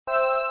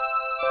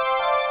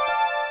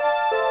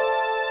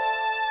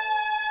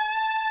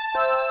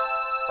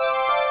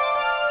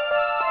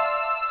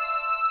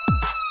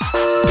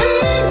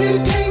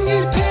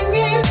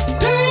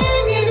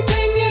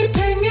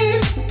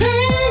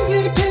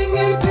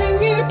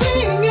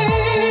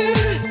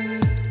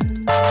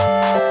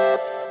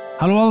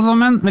alle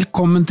sammen,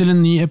 velkommen til en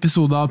ny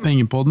episode av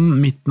Pengepodden.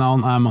 Mitt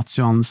navn Mats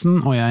Johansen,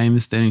 og jeg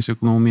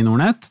investeringsøkonom I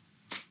Nordnet.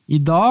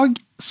 I dag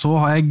så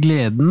har jeg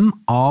gleden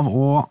av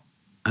å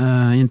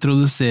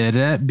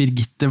introdusere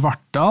Birgitte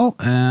Vartdal,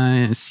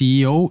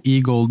 CEO I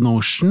Golden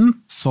Ocean,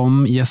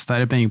 som gjest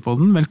her I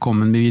Pengepodden.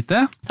 Velkommen,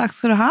 Birgitte. Takk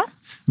skal du ha.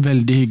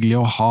 Veldig hyggelig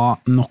å ha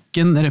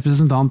nok en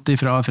representant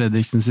fra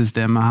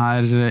Fredriksen-systemet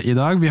her I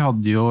dag. Vi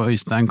hadde jo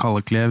Øystein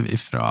Kalleklev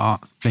fra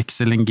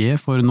Flex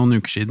LNG for noen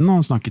uker siden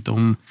og snakket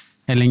om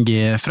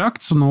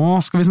LNG-frakt, så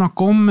nå skal vi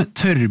snakke om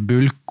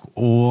tørrbulk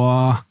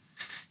og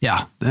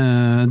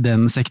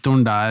den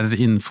sektoren der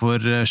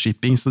innenfor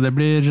shipping, så det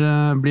blir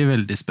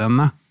veldig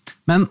spennende.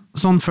 Men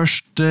sånn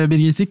først,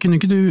 Birgitte, kunne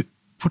ikke du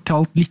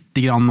fortalt litt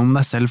grann om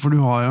deg selv, for du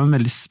har jo en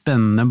veldig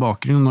spennende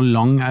bakgrunn og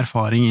lang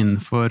erfaring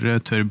innenfor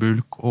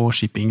tørrbulk og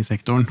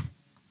shippingsektoren.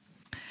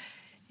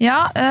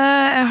 Ja,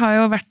 jeg har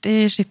jo vært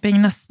I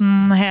shipping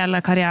nesten hele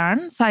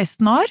karrieren,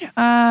 16 år.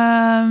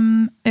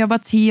 Jeg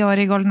jobbet 10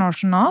 år I Golden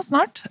Ocean nå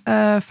snart.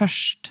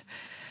 Først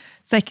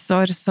 6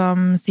 år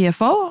som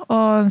CFO,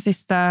 og den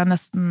siste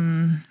nesten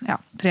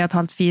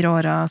 3,5-4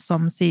 årene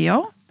som CEO.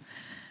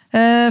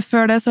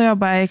 Før det så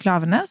jobbet jeg I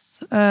Klaveness,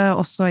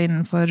 også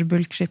innenfor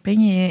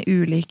bulkshipping I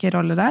ulike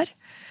roller der.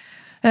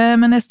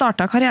 Men jeg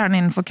startet karrieren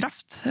innenfor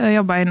kraft. Jeg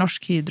jobbet I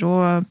Norsk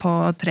Hydro på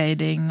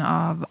trading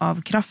av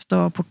kraft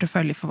og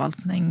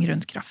porteføljeforvaltning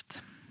rundt kraft.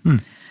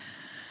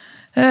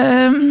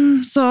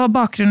 Så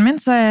bakgrunnen min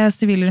så jeg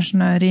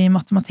sivilingeniør I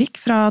matematikk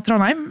fra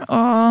Trondheim,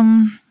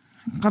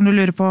 og kan du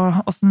lure på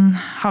hvordan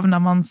havner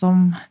man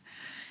som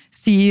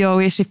CEO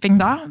I shipping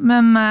da?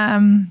 Men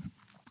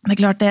det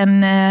klart det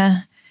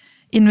en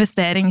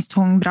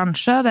investeringstung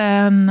bransje. Det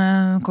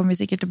kommer vi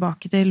sikkert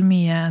tilbake til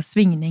mye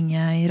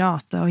svingninger I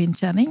rate og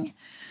inntjening.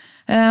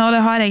 Og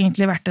det har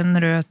egentlig vært en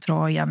rød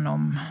tråd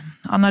gjennom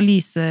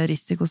analyse,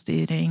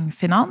 risikostyring,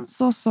 finans,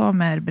 og så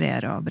mer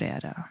bredere og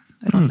bredere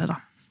rolle da.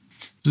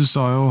 Du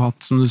sa jo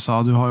som du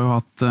sa, du har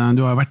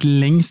jo vært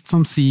lengst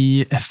som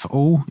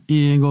CFO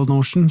I Golden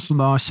Ocean, så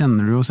da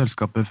kjenner du jo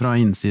selskapet fra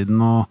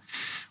innsiden og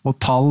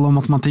tall og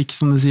matematikk,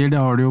 som du sier, det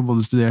har du jo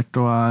både studert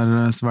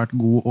og svært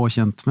god og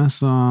kjent med,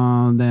 så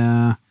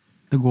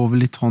det går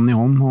vel litt hånd I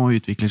hånd og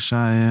utvikler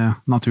seg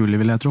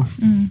naturlig, vil jeg tro.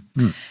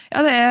 Ja,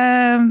 det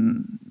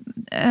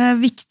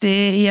viktig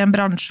I en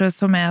bransje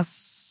som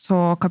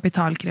så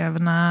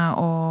kapitalkrevende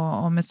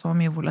og med så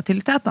mye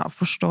volatilitet, da,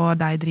 forstå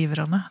de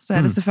driverne. Så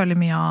det selvfølgelig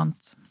mye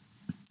annet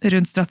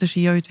rundt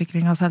strategi og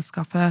utvikling av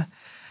selskapet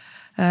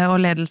og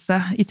ledelse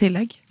I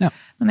tillegg. Ja.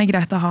 Men det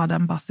greit å ha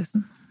den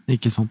basisen.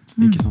 Ikke sant,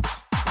 ikke sant.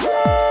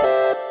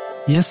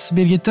 Yes,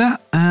 Birgitte,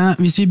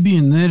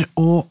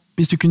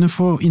 hvis du kunne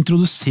få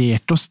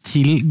introdusert oss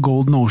til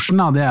Golden Ocean,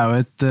 da, det jo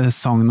et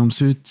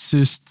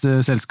sagnomsust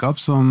selskap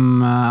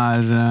som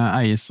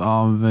eies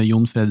av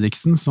Jon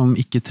Fredriksen, som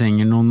ikke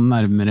trenger noen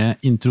nærmere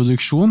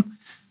introduksjon.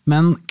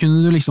 Men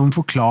kunne du liksom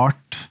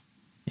forklart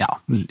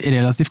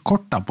relativt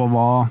kort da, på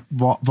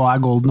hva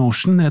Golden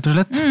Ocean, rett og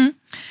slett?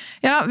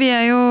 Ja, vi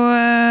jo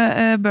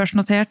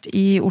børsnotert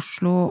I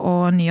Oslo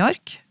og New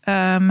York,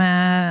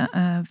 med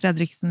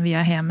Fredriksen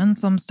via Hemen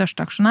som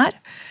største aksjonær.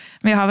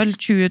 Vi har vel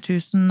 20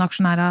 000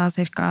 aksjonærer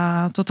cirka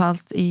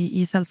totalt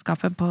I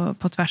selskapet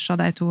på tvers av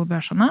de to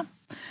børsene.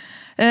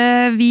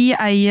 Vi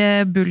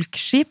eier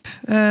bulkskip,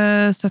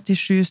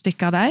 77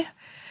 stykker av de.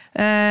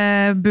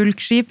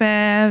 Bulkskip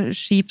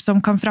skip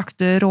som kan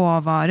frakte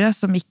råvare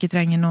som ikke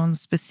trenger noen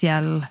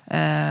spesiell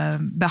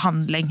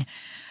behandling.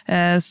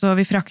 Så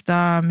vi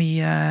frakter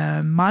mye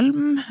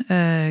malm,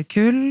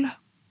 kull,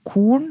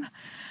 korn,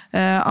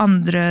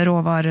 andre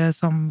råvarer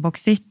som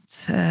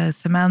boksitt,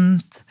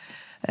 sement,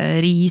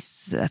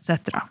 ris, etc.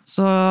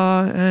 Så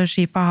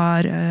skipet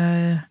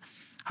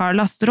har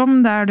lasterom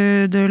der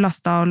du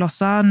laster og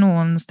losser.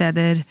 Noen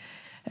steder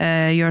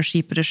gjør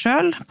skipet det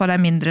selv på de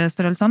mindre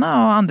størrelsene,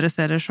 og andre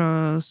steder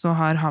så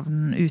har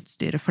havnen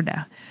utstyret for det.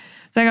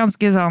 Så det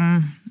ganske sånn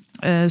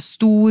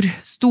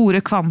store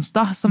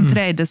kvanta som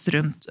trades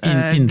rundt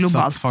globalt.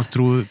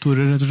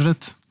 Innsatsfaktorer, rett og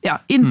slett? Ja,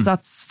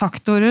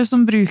 innsatsfaktorer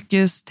som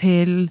brukes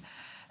til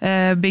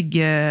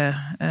bygge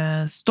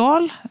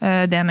stål.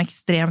 Det en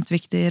ekstremt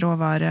viktig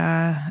råvare.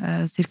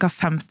 Cirka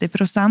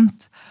 50%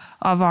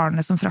 av varene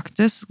som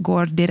fraktes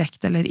går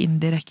direkte eller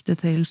indirekte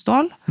til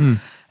stål,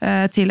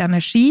 til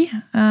energi,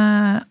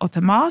 og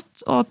til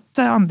mat, og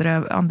til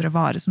andre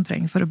varer som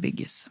trenger for å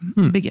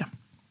bygge.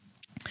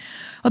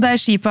 Og de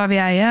skipene vi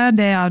eier,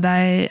 det av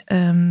de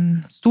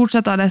stort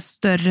sett av de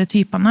større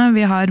typene.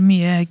 Vi har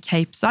mye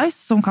Capesize,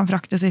 som kan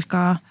frakte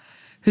cirka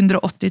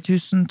 180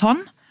 000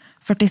 tonn.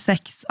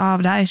 46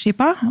 av de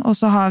skipene, og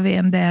så har vi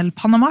en del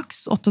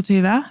Panamax,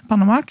 28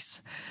 Panamax,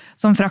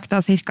 som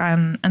frakter cirka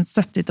en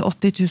 70 til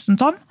 80 000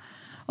 tonn,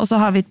 og så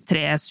har vi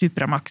 3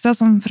 Supramaxer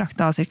som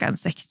frakter cirka en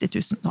 60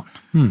 000 tonn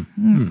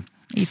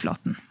I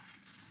flåten.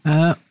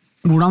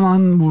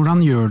 Hvordan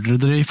gjør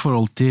dere I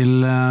forhold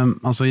til,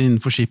 altså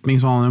innenfor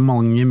shipping så har man jo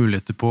mange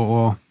muligheter på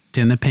å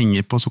tjene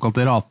penger på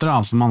såkalte rater,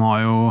 altså man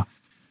har jo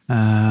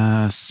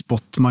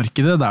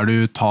spotmarkedet, der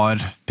du tar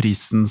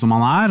prisen som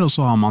man og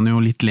så har man jo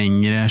litt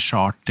lengre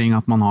chartering,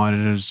 at man har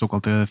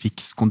såkalte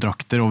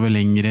fikskontrakter over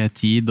lengre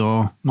tid,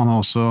 og man har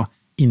også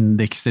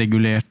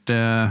indeksregulerte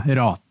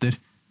rater.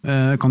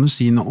 Kan du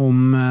si noe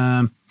om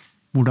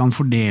hvordan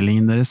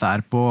fordelingen deres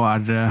på?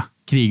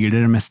 Kriger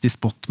dere mest i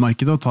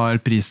spotmarkedet og tar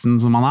prisen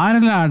som man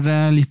eller det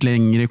litt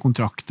lengre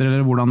kontrakter,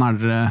 eller hvordan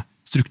dere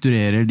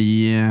strukturerer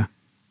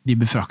de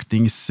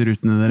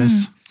befraktingsrutene deres?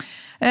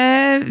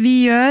 Vi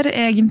gjør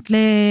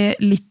egentlig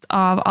litt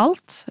av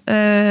alt.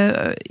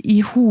 I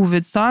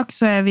hovedsak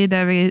så vi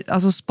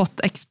altså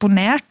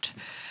spot-eksponert.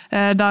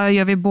 Da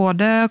gjør vi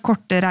både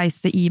korte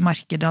reiser i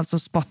markedet, altså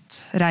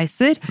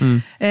spot-reiser,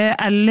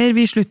 eller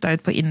vi slutta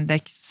ut på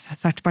indeks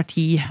hvert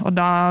parti, og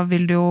da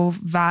vil du jo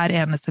hver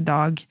eneste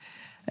dag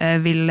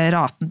vil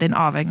raten din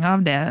avhenge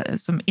av det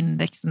som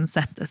indeksen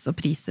settes og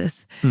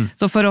prises.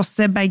 Så for oss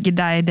begge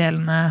de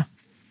delene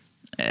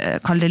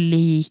kall det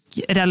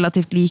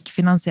relativt lik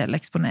finansiell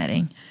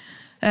eksponering.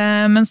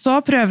 Men så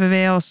prøver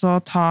vi også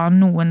å ta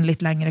noen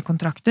litt lengre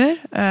kontrakter.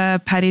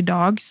 Per i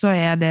dag så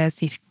det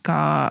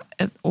cirka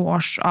et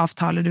års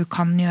avtale du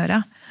kan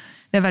gjøre.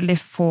 Det veldig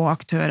få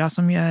aktører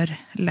som gjør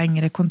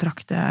lengre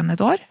kontrakter enn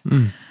et år.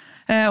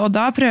 Og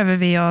da prøver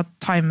vi å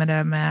time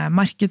det med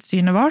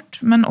markedssynet vårt,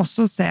 men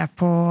også se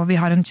på, vi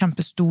har en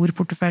kjempestor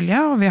portefølje,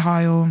 og vi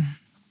har jo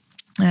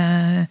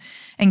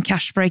en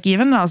cash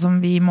break-even da,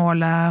 som vi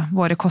måler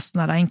våre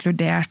kostnader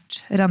inkludert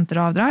renter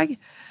og avdrag.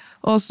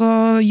 Og så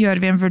gjør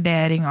vi en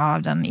vurdering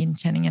av den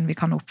inntjeningen vi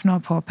kan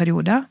oppnå på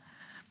periode,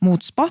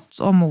 mot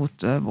spot og mot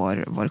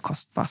vår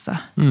kostbase.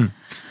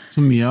 Så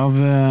mye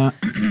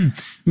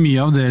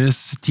av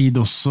deres tid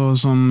også,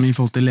 som i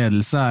forhold til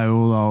ledelse,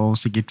 jo da å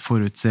sikkert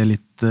forutse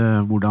litt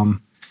hvordan,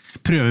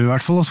 prøver i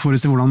hvert fall å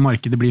forutse hvordan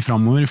markedet blir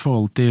fremover i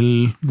forhold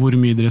til hvor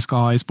mye dere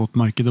skal ha i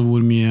spotmarkedet, og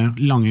hvor mye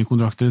lange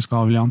kontrakter dere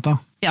skal ha, vil jeg anta.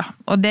 Ja,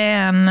 og det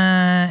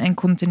en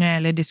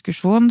kontinuerlig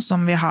diskusjon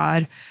som vi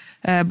har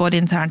både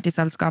internt i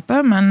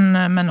selskapet,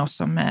 men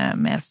også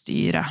med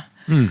styret.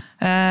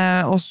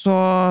 Og så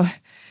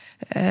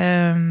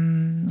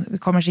vi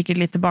kommer sikkert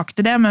litt tilbake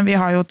til det, men vi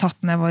har jo tatt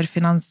ned vår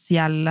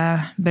finansielle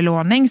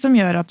belåning, som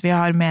gjør at vi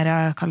har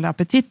mer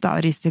appetitt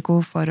og risiko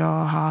for å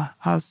ha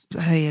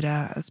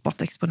høyere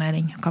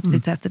spot-eksponering,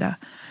 kapasitet til det.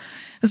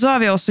 Så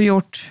har vi også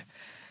gjort,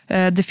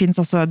 det finnes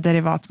også et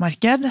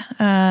derivatmarked,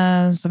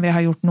 så vi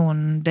har gjort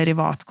noen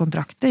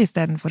derivatkontrakter i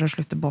stedet for å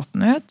slutte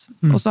båten ut.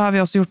 Og så har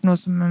vi også gjort noe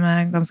som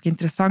ganske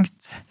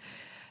interessant,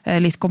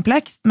 litt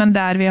komplekst, men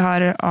der vi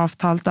har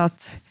avtalt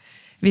at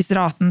hvis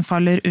raten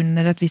faller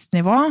under et visst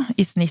nivå,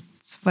 i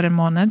snitt for en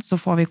måned, så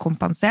får vi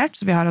kompensert.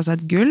 Så vi har altså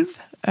et gulv,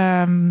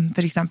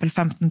 for eksempel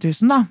 15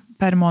 000 da,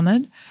 per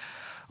måned.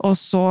 Og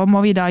så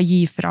må vi da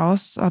gi fra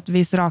oss at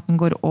hvis raten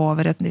går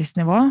over et visst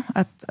nivå,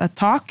 et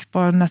tak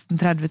på nesten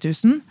 30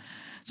 000,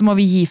 så må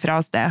vi gi fra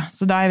oss det.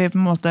 Så da vi på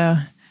en måte,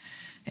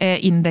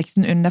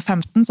 indeksen under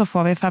 15, så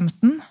får vi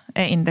 15.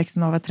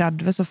 Indeksen over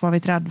 30, så får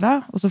vi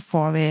 30, og så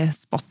får vi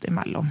spot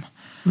imellom.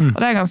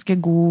 Og det ganske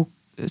god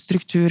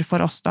struktur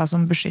for oss da,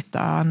 som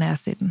beskytter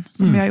nedsiden,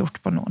 som vi har gjort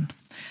på noen.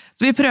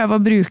 Så vi prøver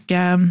å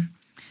bruke,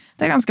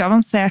 det ganske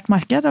avansert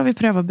marked, og vi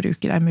prøver å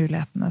bruke de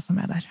mulighetene som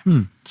der.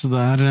 Så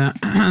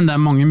det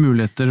mange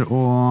muligheter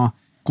å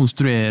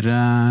konstruere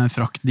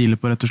fraktdealer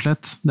på, rett og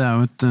slett. Det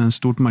jo et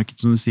stort marked,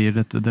 som du sier,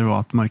 dette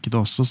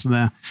derivatmarkedet også, så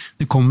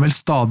det kommer vel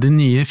stadig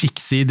nye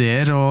fikse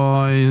ideer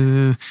og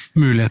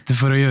muligheter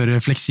for å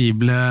gjøre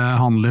fleksible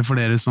handler for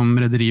dere som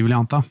rederi, vil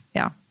jeg anta.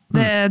 Ja,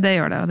 det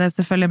gjør det, og det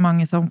selvfølgelig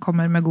mange som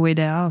kommer med gode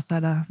ideer, og så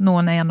det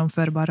noen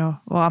gjennomførbare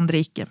og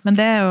andre ikke. Men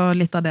det jo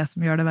litt av det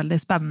som gjør det veldig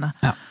spennende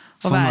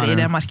å være i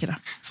det markedet.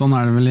 Sånn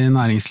det vel i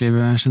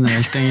næringslivet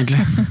generelt,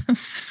 egentlig.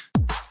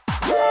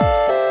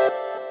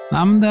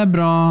 Nei, men det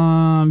bra,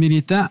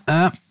 Birgitte.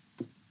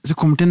 Så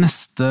kommer til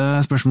neste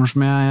spørsmål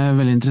som jeg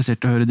veldig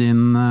interessert i å høre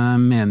din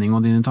mening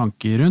og dine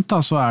tanker rundt. Da.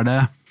 Så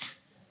det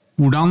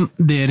hvordan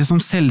dere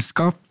som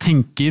selskap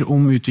tenker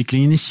om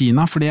utviklingen i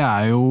Kina, for det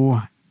jo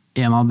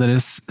en av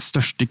deres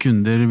største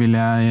kunder, vil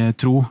jeg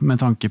tro,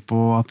 med tanke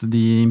på at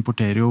de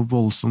importerer jo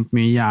voldsomt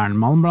mye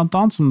jernmalm, blant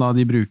annet, som da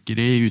de bruker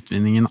i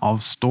utvinningen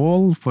av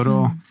stål for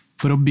å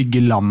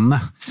bygge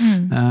landet,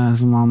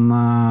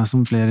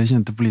 som flere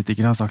kjente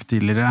politikere har sagt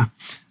tidligere.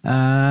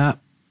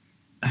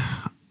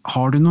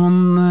 Har du noen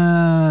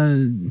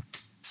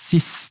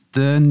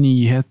siste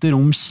nyheter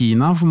om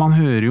Kina? For man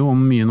hører jo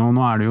om mye nå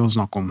det jo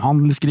snakk om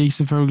handelskrig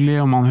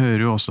selvfølgelig, og man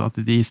hører jo også at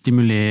de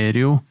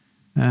stimulerer jo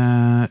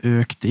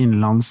økt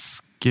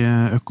innenlandsk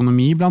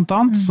økonomi blant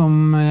annet,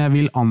 som jeg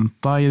vil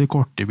anta i det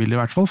korte bildet i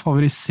hvert fall,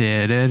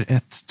 favoriserer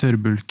et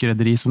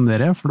tørrbulkrederi som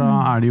dere, for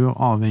da de jo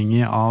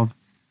avhengig av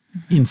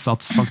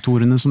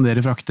innsatsfaktorene som dere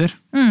frakter.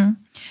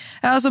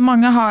 Ja, altså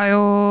mange har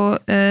jo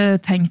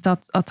tenkt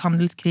at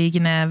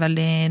handelskrigen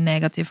veldig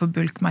negativ for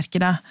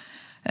bulkmarkedet.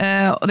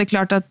 Og det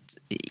klart at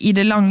i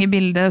det lange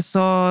bildet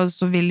så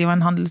vil jo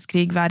en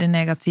handelskrig være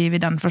negativ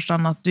i den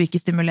forstand at du ikke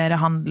stimulerer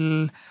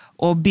handel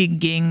og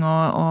bygging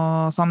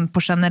og sånn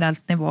på generelt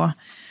nivå.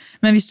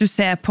 Men hvis du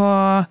ser på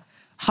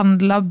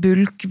handler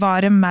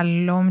bulkvare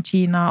mellom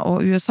Kina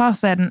og USA,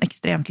 så den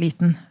ekstremt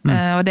liten.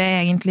 Og det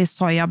egentlig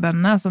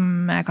sojabønner,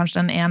 som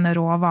kanskje den ene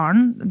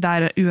råvaren,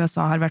 der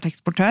USA har vært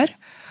eksportør.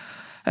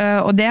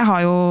 Og det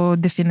har jo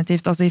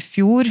definitivt, altså i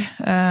fjor,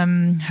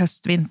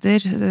 høst-vinter,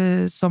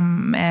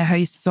 som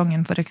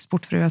høysesongen for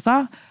eksport fra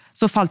USA,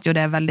 så falt jo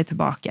det veldig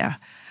tilbake.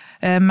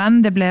 Men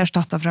det ble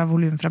erstattet fra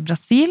volum fra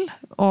Brasil,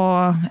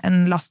 og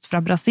en last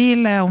fra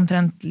Brasil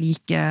omtrent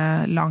like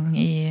lang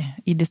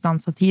i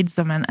distans og tid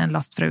som en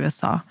last fra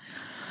USA.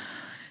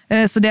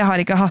 Så det har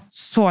ikke hatt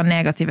så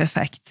negativ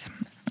effekt.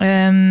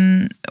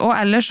 Og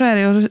ellers så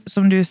det jo,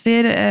 som du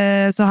sier,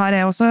 så har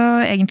jeg også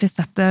egentlig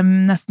sett det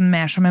nesten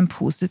mer som en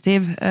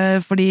positiv,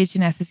 fordi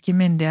kinesiske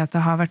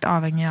myndigheter har vært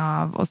avhengig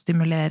av å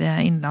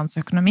stimulere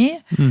innenlandsøkonomi,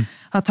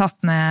 har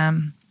tatt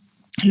ned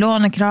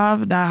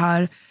lånekrav, det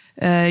har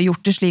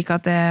gjort det slik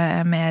at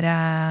det mer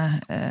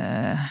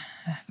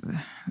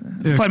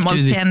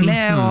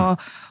formålstjenlig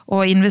å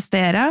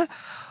investere.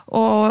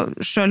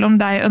 Og selv om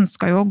de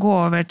ønsker jo å gå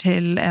over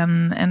til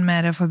en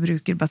mer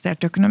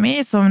forbrukerbasert økonomi,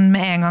 så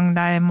med en gang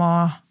de må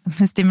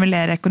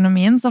stimulere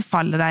økonomien, så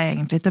faller de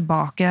egentlig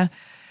tilbake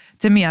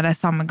til mye av de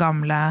samme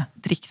gamle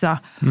triksa.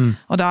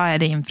 Og da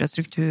det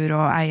infrastruktur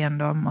og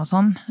eiendom og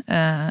sånn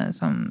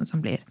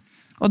som blir.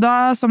 Og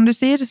da, som du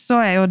sier, så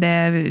jo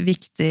det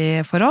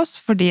viktig for oss,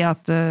 fordi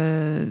at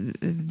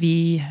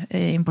vi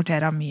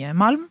importerer mye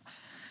malm,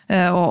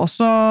 og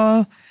også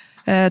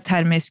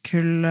termisk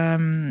kull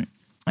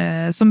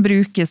som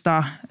brukes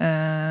da,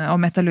 og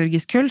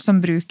metallurgisk kull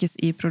som brukes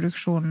i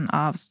produksjonen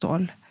av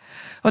stål.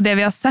 Og det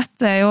vi har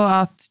sett jo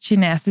at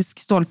kinesisk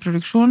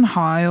stålproduksjon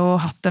har jo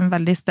hatt en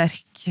veldig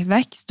sterk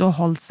vekst, og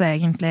holdt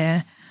seg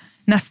egentlig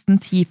nesten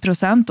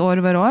 10%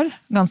 år over år,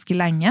 ganske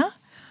lenge.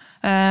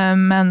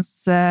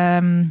 Mens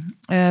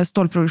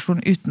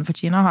stålproduksjonen utenfor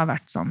Kina har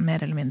vært sånn mer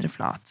eller mindre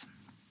flat.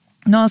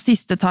 Nå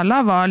siste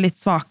tallet var litt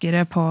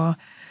svakere på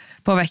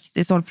vekst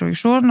i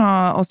stålproduksjon,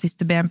 og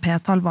siste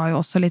BNP-tall var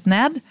jo også litt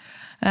ned,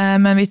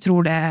 men vi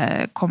tror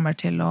det kommer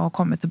til å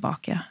komme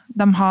tilbake.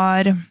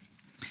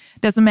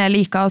 Det som jeg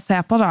liker å se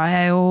på da,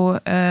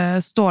 jo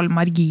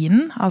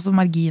stålmarginen, altså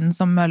marginen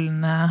som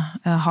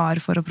møllene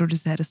har for å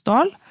produsere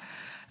stål,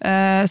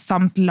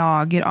 samt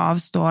lager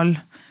av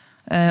stål,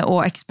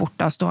 og eksport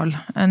av stål.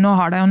 Nå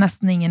har de jo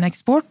nesten ingen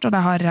eksport, og de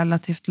har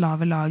relativt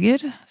lave lager,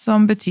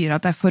 som betyr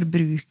at de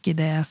forbruker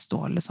det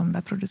stålet som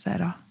de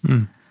produserer.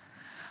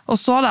 Og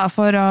så da,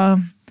 for å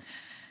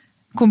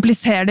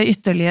komplisere det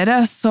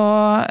ytterligere, så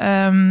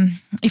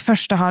i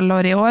første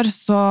halvår i år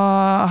så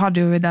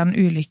hadde jo vi den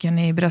ulykken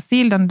i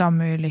Brasil, den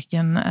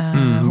dammeulykken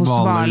hos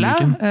Vale,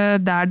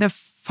 der det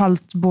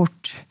falt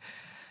bort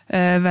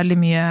veldig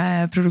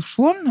mye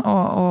produksjon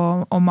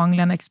og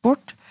manglende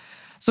eksport,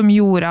 som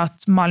gjorde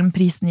at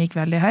malmprisen gikk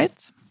veldig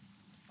høyt.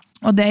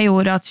 Og det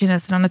gjorde at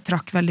kineserne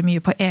trakk veldig mye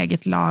på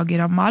eget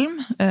lager av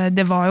malm.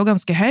 Det var jo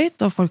ganske høyt,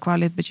 og folk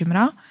var litt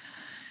bekymret.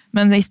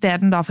 Men i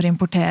stedet da for å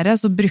importere,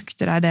 så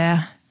brukte de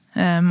det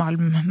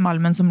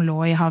malmen som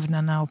lå i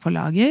havnene og på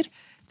lager,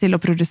 til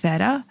å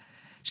produsere,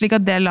 slik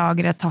at det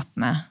lageret tatt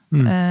ned.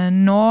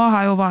 Nå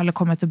har jo Vale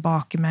kommet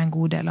tilbake med en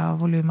god del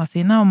av volumene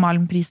sine, og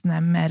malmprisen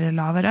mer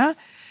lavere,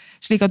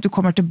 slik at du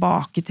kommer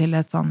tilbake til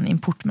et sånn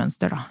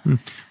importmønster.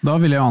 Da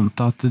vil jeg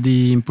anta at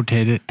de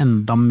importerer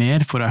enda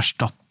mer for å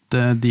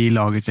erstatte de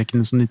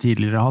lagertrekkene som de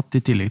tidligere har hatt,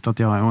 i tillegg til at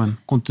de har jo en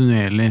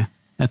kontinuerlig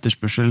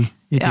etterspørsel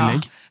i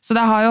tillegg. Ja, så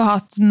de har jo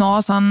hatt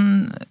nå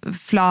sånn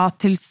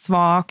flat til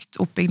svagt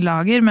oppbygd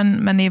lager,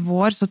 men i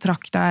vår så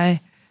trakk de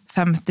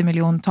 50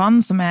 millioner tonn,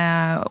 som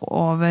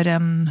over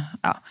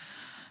mer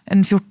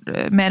enn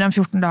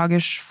 14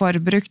 dagers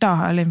forbruk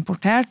da, eller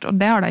importert, og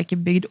det har de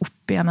ikke bygd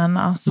opp igjen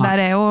ennå. Så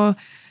der jo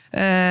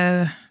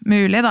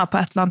mulig da, på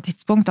et eller annet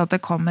tidspunkt at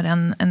det kommer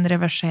en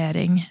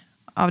reversering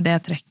av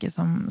det trekket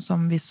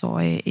som vi så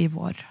i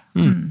vår.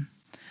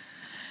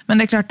 Men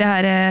det klart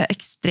det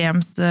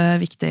ekstremt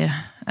viktig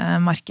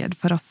marked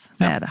for oss.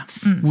 Det det.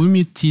 Hvor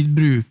mye tid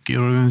bruker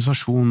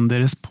organisasjonen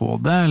deres på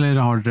det? Eller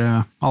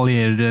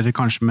allierer dere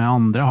kanskje med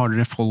andre? Har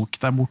dere folk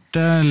der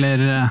borte? Eller?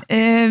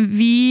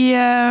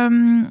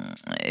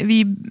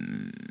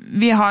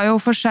 Vi har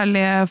jo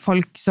forskjellige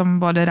folk som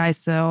både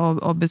reiser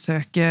og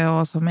besøker,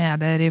 og som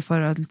der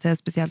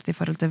spesielt i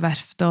forhold til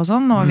verftet og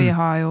sånn. Og vi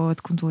har jo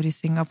et kontor i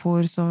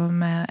Singapore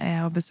som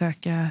å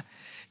besøke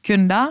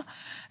kunder.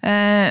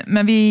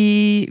 Men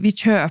vi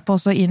kjøper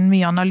også inn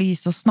mye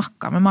analyse og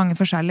snakker med mange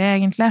forskjellige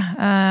egentlig.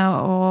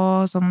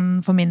 Og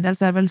sånn, for min del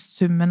så det vel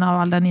summen av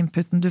all den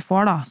inputen du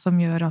får da, som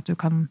gjør at du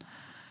kan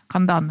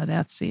danne det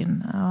et syn.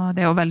 Og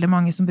det jo veldig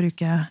mange som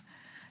bruker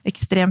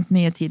ekstremt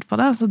mye tid på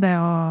det, så det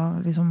å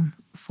liksom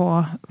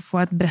få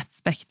et bredt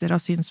spekter av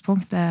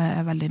synspunkt,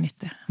 det veldig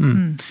nyttig.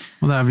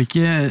 Og det vel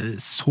ikke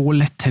så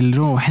lett heller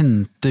å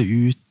hente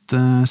ut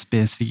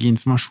spesifikk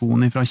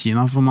informasjon fra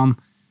Kina, for man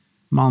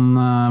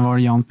var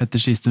det Jan Petter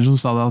Schister som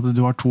sa det, at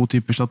du har 2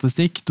 typer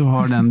statistikk. Du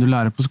har den du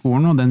lærer på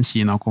skolen, og den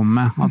Kina kommer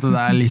med. At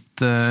det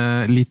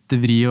litt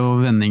vri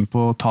og vending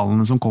på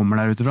tallene som kommer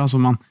der utifra, så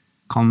man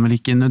kan vel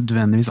ikke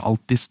nødvendigvis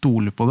alltid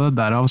stole på det.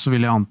 Derav så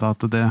vil jeg anta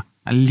at det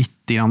litt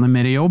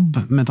mer jobb,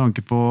 med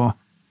tanke på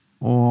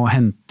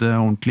hente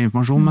ordentlig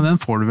informasjon, men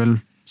den får du vel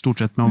stort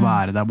sett med å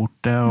være der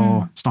borte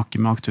og snakke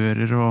med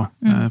aktører og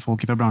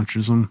folk fra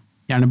bransjer som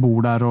gjerne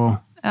bor der og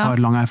har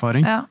lang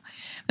erfaring. Ja.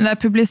 Men det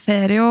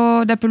publiserer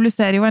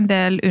jo en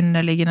del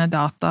underliggende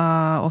data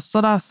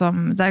også da,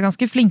 som det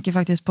ganske flinke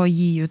faktisk på å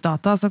gi ut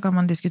data, så kan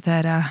man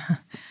diskutere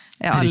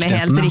alle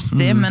helt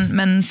riktig,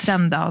 men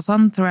trender og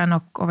sånn tror jeg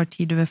nok over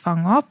tid du vil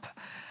fange opp.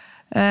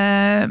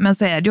 Men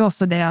så det jo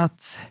også det at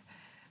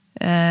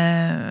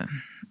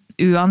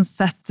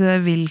uansett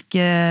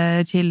hvilke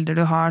kilder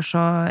du har,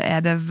 så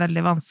det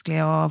veldig vanskelig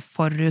å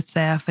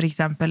forutse for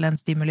eksempel en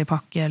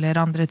stimulipakke eller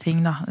andre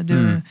ting da.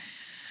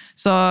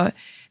 Så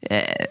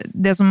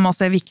det som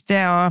også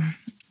viktig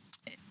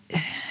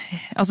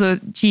altså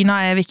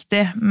Kina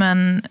viktig,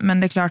 men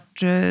det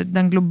klart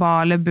den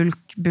globale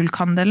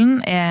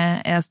bulkhandelen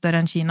større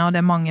enn Kina, og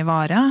det mange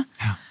varer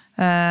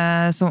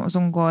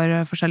som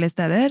går forskjellige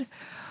steder.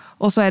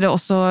 Og så det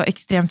også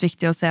ekstremt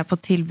viktig å se på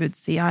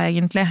tilbudssiden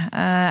egentlig.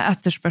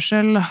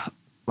 Etterspørsel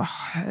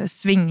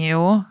svinger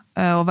jo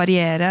og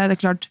varierer.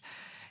 Det klart,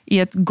 i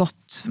et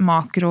godt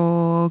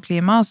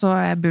makroklima så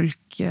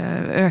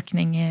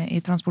økning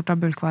i transport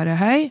av bulkvarer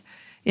høy.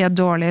 I et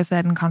dårlig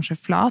så den kanskje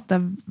flat. Det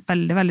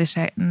veldig, veldig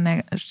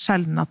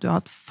sjelden at du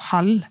har et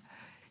fall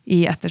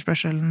i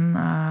etterspørselen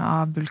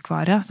av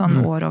bulkvarer,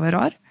 sånn år over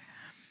år.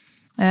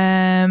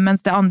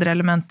 Mens det andre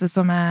elementet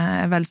som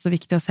vel så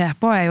viktig å se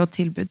på jo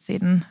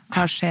tilbudssiden.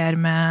 Hva skjer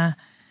med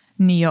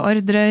nye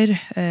ordrer,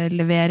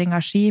 levering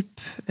av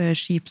skip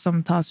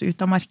som tas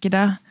ut av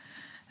markedet,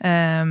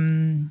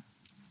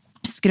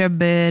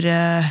 skrubber,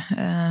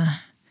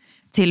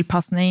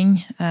 tilpassning,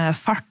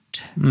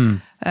 fart,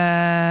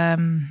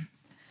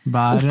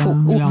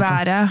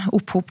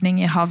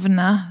 opphopning i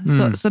havne.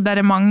 Så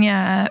det mange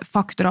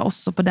faktorer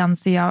også på den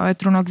siden, og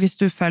jeg tror nok hvis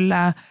du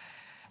følger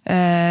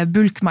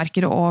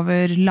bulkmarkedet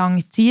over lang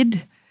tid,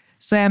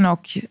 så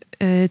nok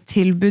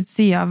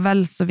tilbudssiden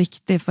vel så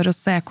viktig for å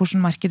se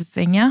hvordan markedet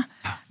svinger,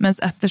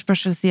 mens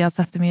etterspørselssiden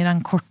setter mye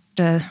den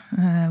korte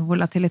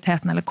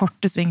volatiliteten eller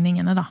korte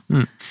svingningene da.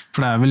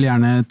 For det vel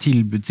gjerne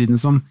tilbudssiden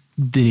som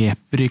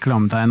dreper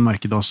reklametegn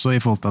markedet også,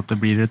 i forhold til at det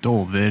blir et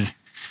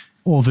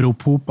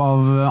overopphop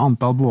av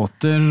antall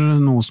båter,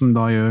 noe som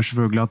da gjør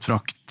selvfølgelig at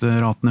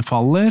fraktratene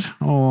faller,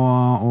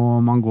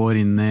 og man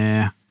går inn i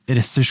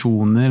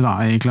resesjoner da,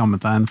 i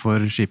reklametegn for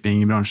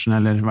shippingbransjen,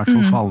 eller i hvert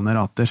fall fallende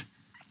rater.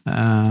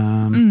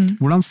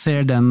 Hvordan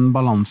ser den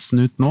balansen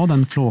ut nå,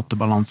 den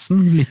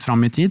flåtebalansen, litt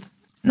fram i tid?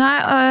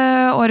 Nei,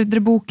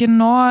 ordreboken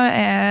nå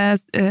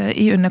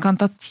i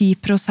underkant av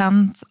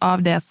 10%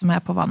 av det som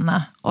på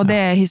vannet, og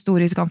det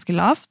historisk ganske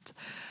lavt,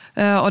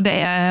 og det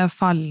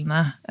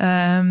fallende.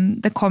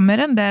 Det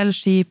kommer en del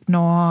skip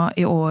nå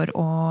i år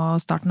og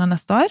starten av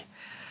neste år,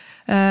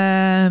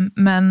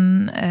 men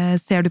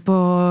ser du på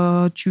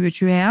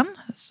 2021,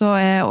 så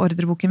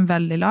ordreboken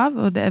veldig lav,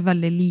 og det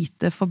veldig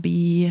lite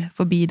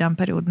forbi den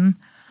perioden.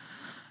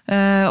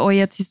 Og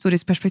i et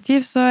historisk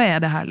perspektiv så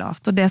det her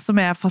lavt. Og det som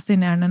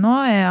fascinerende nå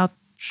at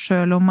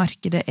selv om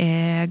markedet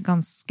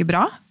ganske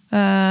bra,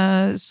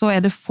 så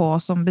det få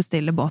som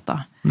bestiller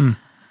båter.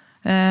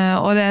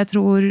 Og det jeg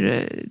tror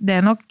det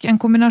nok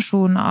en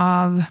kombinasjon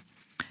av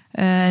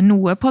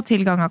noe på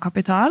tilgang av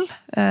kapital,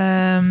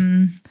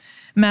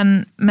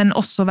 men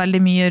også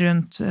veldig mye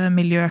rundt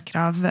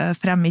miljøkrav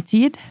frem i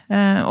tid,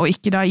 og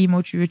ikke da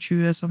IMO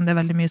 2020 som det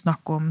veldig mye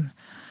snakk om,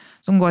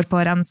 som går på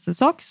å rense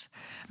SOx,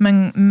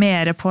 men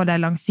mer på de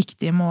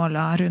langsiktige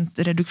målene rundt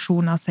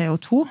reduksjon av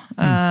CO2,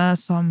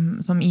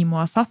 som IMO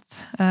har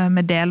satt,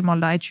 med delmål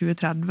da i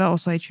 2030 og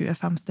så i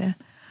 2050.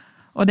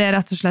 Og det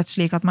rett og slett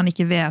slik at man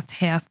ikke vet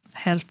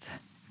helt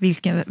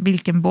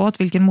hvilken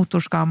båt, hvilken motor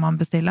skal man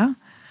bestille,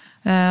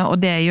 og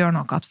det gjør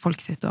nok at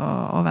folk sitter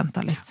og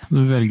venter litt.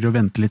 Du velger å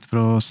vente litt for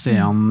å se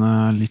an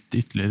litt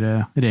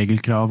ytterligere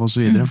regelkrav og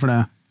så videre, for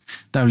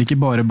det vel ikke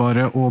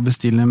bare å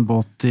bestille en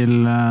båt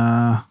til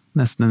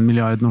nesten 1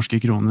 milliard norske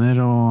kroner,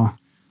 og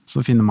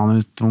så finner man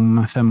ut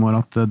om 5 år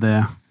at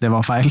det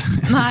var feil.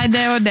 Nei,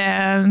 det jo det.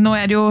 Nå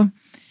det jo,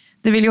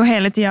 det vil jo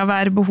hele tiden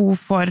være behov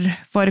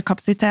for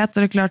kapasitet,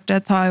 og det klart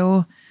det tar jo,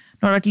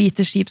 nå har det vært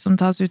lite skip som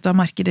tas ut av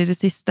markedet i det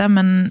siste,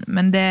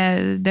 men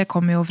det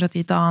kommer jo fra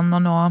tid til annen,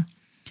 og nå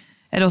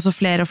det også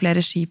flere og flere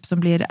skip som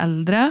blir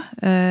eldre,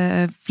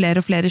 flere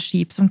og flere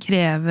skip som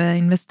krever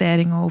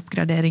investering og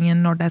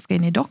oppgraderingen når de skal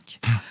inn i dokk.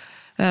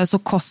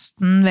 Så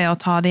kosten ved å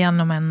ta det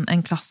gjennom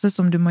en klasse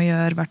som du må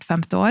gjøre hvert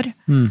 5. år,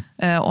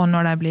 og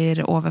når de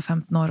blir over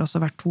 15 år, også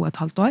hvert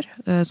 2,5 år,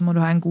 så må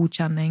du ha en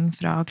godkjenning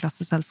fra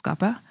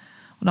klasseselskapet,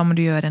 og da må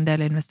du gjøre en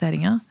del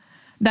investeringer.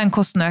 Den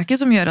kosten øker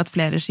som gjør at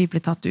flere skip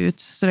blir tatt ut,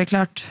 så det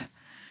klart,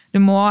 du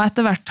må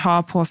etter hvert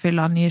ha påfyll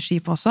av nye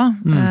skip også,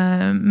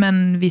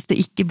 men hvis det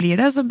ikke blir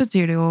det, så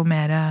betyr det jo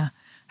mer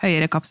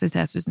høyere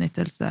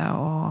kapasitetsutnyttelse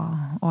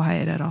og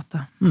høyere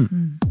rate.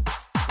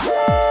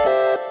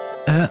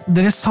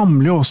 Dere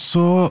samler jo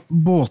også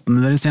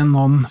båtene deres i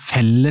en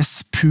felles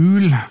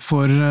pool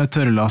for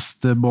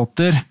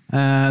tørrlastbåter.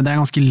 Det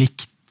ganske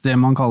likt det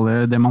man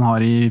kaller det man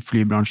har i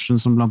flybransjen,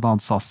 som blant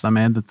annet SAS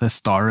med, dette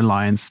Star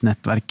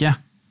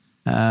Alliance-nettverket.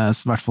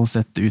 så I hvert fall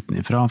sett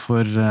utenifra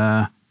for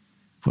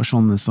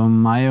sånne som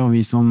meg, og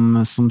vi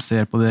som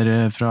ser på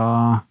dere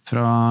fra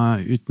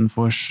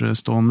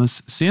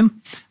utenforståendes syn.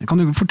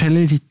 Kan du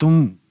fortelle litt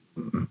om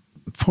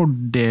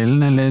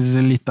fordelen, eller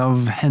litt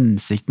av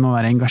hensikten med å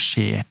være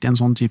engasjert I en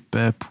sånn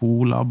type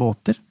pool av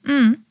båter?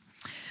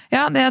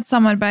 Ja, det et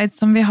samarbeid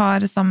som vi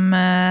har sammen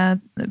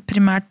med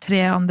primært 3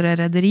 andre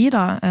rederi,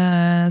 da.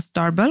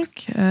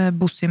 Starbulk,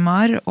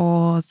 Bossimar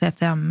og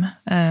CTM,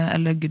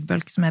 eller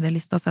Goodbulk, som det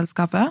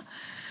lista-selskapet.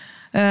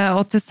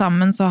 Og til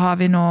sammen så har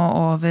vi nå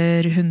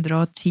over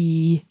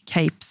 110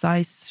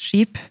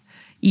 Capesize-skip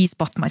I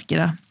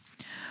spotmarkedet.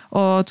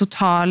 Og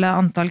totale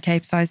antall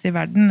Capesize I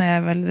verden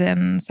vel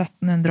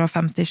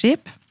 1750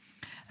 skip.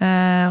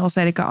 Og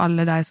så det ikke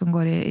alle de som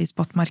går I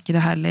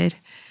spotmarkedet heller.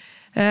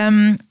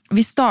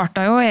 Vi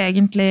startet jo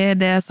egentlig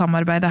det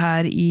samarbeidet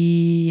her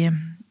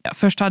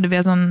først hadde vi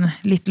et sånn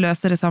litt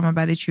løsere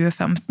samarbeid I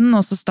 2015,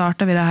 og så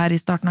startet vi det her I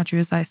starten av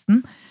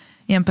 2016,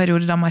 I en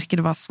periode da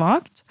markedet var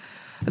svagt.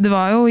 Det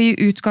var jo I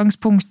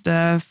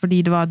utgangspunktet fordi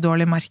det var et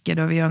dårlig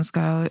marked, og vi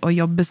ønsket å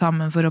jobbe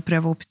sammen for å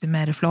prøve å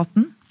optimere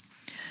flåten.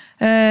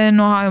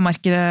 Nå har jo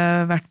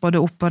markedet vært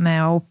både opp og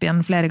ned og opp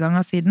igjen flere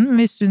ganger siden,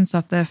 men vi synes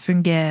at det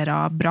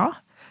fungerer bra.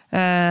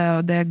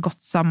 Og det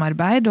godt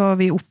samarbeid, og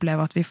vi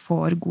opplever at vi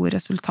får gode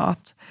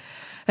resultat.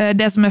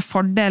 Det som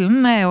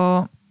fordelen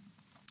jo,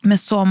 med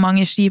så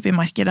mange skip I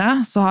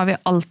markedet, så har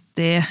vi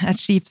alltid et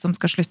skip som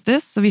skal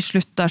sluttes, så vi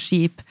slutter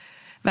skip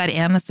hver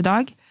eneste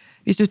dag.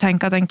 Hvis du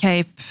tenker at en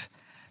Cape,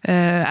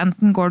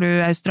 enten går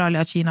du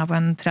Australia-Kina på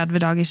en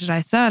 30-dagers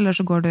reise, eller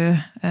så går du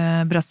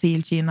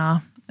Brasil-Kina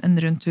en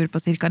rundtur på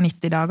cirka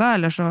 90 dager,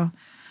 eller så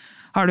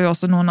har du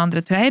også noen andre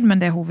trade, men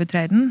det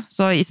hovedtraden.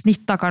 Så I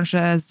snitt da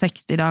kanskje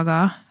 60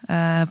 dager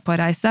på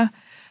reise,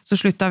 så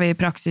slutter vi I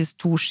praksis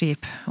 2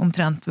 skip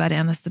omtrent hver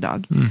eneste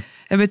dag.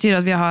 Det betyr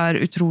at vi har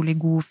utrolig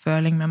god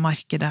føling med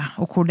markedet,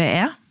 og hvor det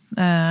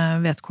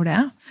vet hvor det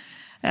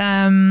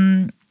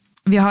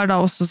Vi har da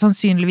også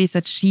sannsynligvis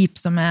et skip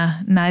som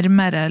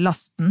nærmere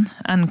lasten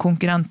enn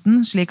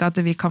konkurrenten, slik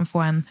at vi kan få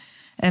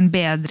en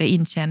bedre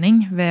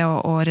inntjening ved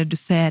å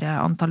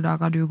redusere antall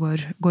dager du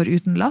går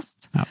uten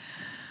last. Ja.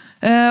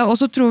 Og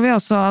så tror vi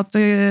også at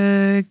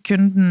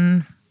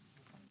kunden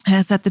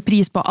setter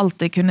pris på å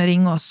alltid kunne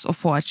ringe oss og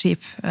få et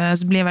skip.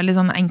 Så det blir en veldig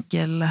sånn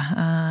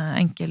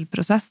enkel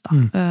prosess da,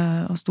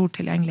 og stor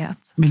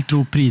tilgjengelighet. Vil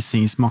tro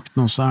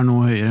prisingsmakten også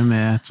noe høyere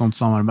med et sånt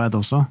samarbeid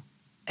også?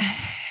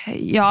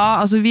 Ja,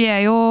 altså vi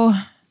jo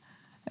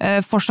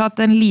fortsatt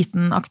en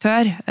liten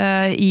aktør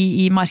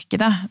I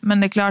markedet, men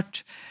det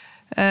klart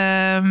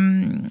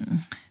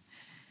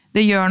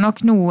det gjør nok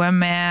noe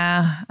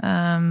med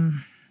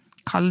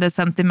kall det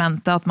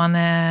sentimentet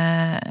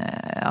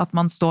at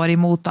man står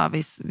imot da,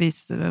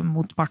 hvis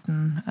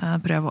motparten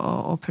prøver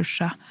å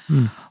pushe.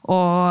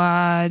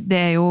 Og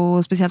det jo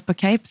spesielt på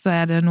Cape så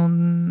det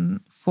noen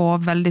få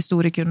veldig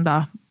store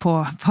kunder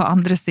på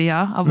andre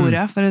siden av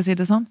bordet, for å si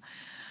det sånn.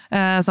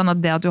 Sånn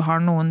at det at du har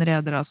noen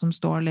redere som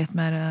står litt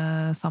mer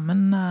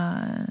sammen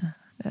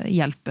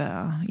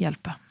hjelper.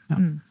 Ja.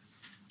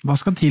 Hva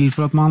skal til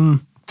for at man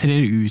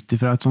trer ut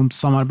fra et sånt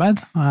samarbeid?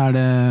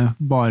 Det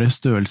bare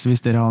størrelse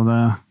hvis dere hadde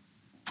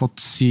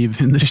fått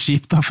 700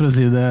 skip, da, for å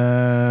si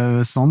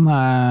det sånn?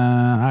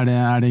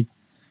 Det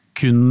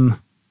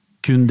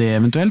kun det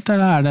eventuelt,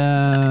 eller det...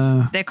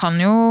 Det kan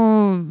jo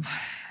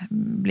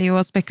bli jo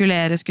å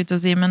spekulere, skulle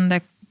jeg si, men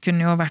det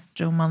kunne jo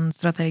vært om man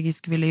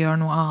strategisk ville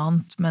gjøre noe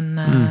annet, men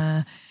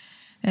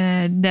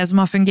det som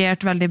har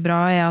fungert veldig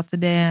bra at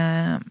det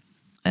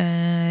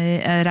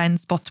ren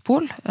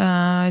spotpool,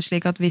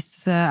 slik at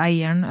hvis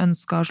eieren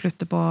ønsker å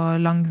slutte på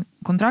lang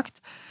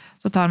kontrakt,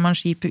 så tar man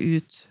skipet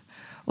ut,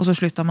 og så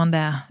slutter man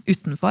det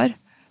utenfor,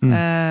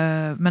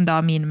 men da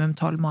minimum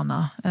 12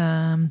 måneder.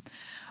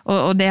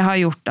 Og det har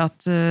gjort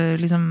at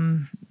liksom,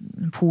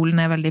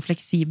 poolen veldig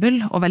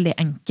fleksibel og veldig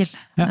enkel.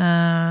 Ja.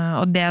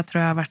 Og det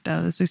tror jeg har vært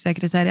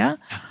suksesskriteriet.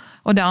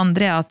 Og det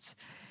andre at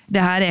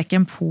det her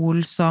ikke en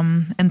pool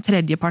som en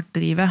tredjepart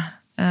driver,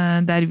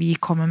 der vi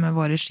kommer med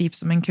våre skip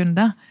som en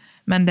kunde,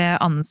 men det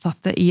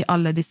ansatte I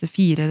alle disse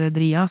 4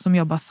 rederier som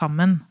jobber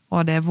sammen,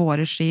 og det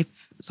våre skip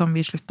som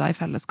vi slutta I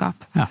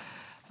fellesskap. Ja.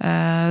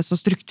 Så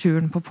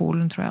strukturen på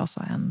poolen tror jeg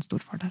også en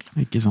stor fordel.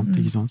 Ikke sant.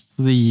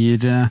 Så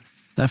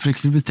det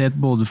fleksibilitet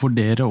både for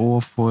dere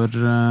og for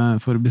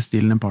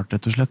bestillende part,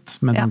 rett og slett,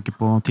 med tanke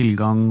på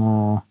tilgang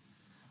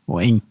og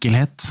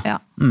enkelhet. Ja.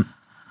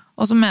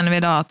 Og så mener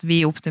vi da at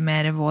vi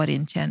optimerer vår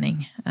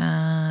inntjening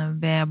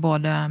ved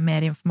både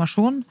mer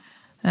informasjon,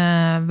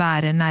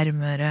 være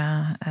nærmere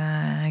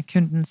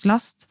kundens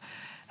last,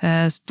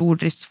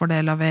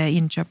 stordriftsfordeler ved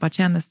innkjøp av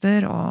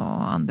tjenester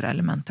og andre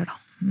elementer da.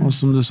 Og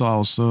som du sa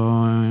også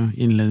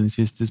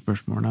innledningsvis til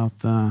spørsmålet,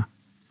 at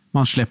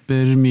man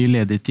slipper mye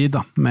ledig tid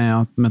da,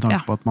 med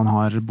tanke på at man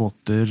har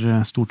båter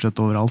stort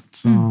sett overalt,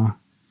 så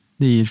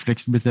det gir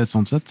fleksibilitet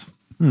sånn sett.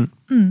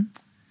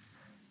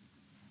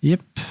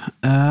 Jepp.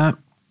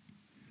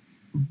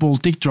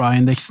 Baltic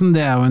Dry-indeksen,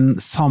 det jo en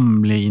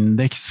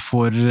samleindeks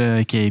for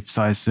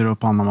Capesizer og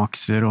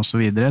Panamaxer og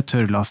så videre,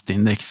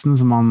 tørrlastindeksen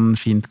som man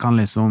fint kan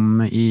lese om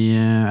i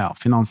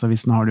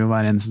Finansavisen har det jo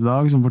hver eneste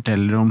dag, som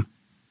forteller om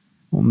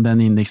den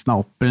indeksen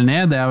opp eller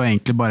ned. Det jo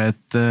egentlig bare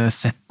et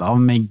sett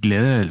av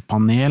meglere, eller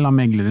panel av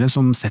meglere,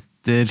 som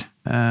setter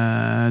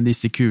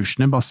disse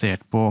kursene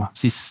basert på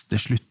siste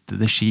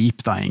sluttede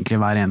skip da, egentlig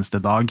hver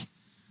eneste dag.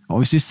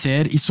 Og hvis vi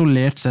ser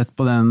isolert sett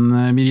på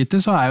den, Birgitte,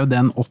 så jo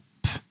den opp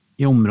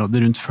i området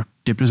rundt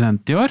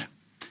 40% i år,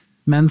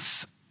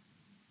 mens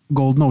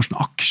Golden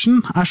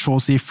Ocean-aksjen så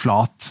å si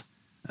flat.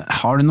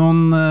 Har du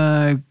noen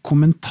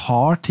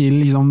kommentar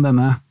til liksom,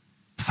 denne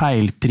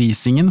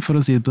feilprisingen, for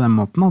å si det på den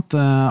måten, at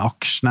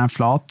aksjen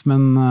flat,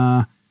 men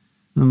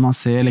når man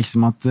ser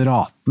liksom, at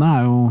ratene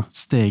jo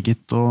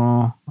steget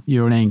og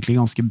gjør det egentlig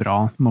ganske bra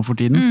nå for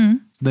tiden.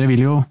 Så dere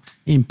vil jo,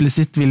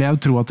 implisitt vil jeg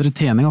jo tro at dere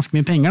tjener ganske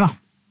mye penger da.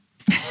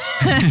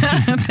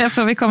 Det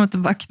får vi komme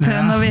tilbake til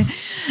når vi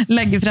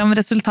legger frem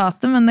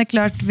resultatet, men det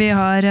klart vi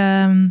har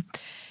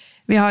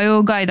jo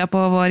guidet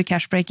på vår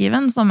cash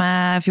break-even, som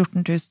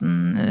 14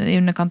 000, i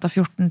underkant av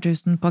 14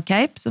 000 på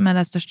Cape, som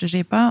det største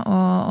skipet,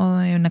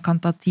 og i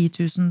underkant av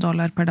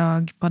 $10,000 per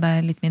dag på de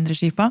litt mindre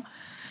skipet.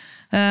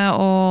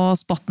 Og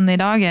spotten i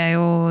dag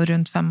jo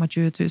rundt 25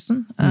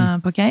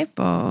 000 på Cape,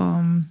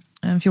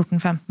 og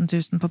 14-15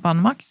 000 på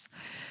Panamax.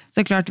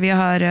 Så klart vi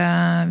har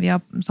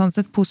sånn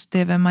sett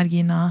positive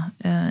marginer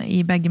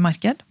i begge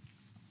marked.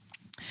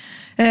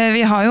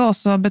 Vi har jo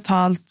også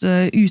betalt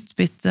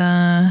utbytte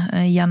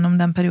gjennom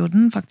den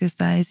perioden, faktisk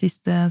de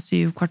siste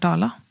 7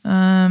 kvartaler,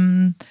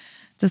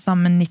 til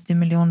sammen $90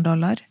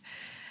 millioner.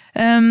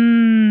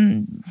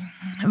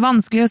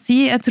 Vanskelig å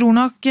si. Jeg tror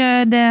nok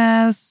det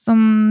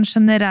sånn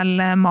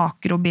generelle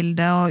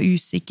makrobildet og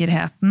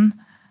usikkerheten,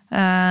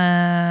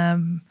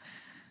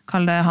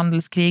 kall det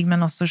handelskrig,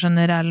 men også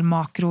generell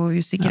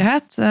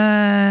makrousikkerhet,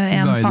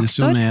 en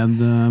faktor.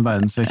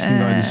 Verdensveksten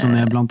guides jo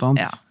ned, blant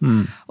annet. Ja.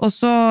 Og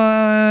så,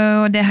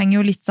 og det henger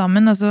jo litt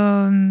sammen, altså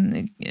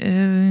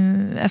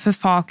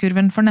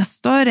FFA-kurven for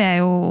neste år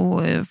jo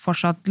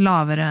fortsatt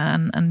lavere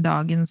enn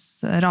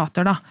dagens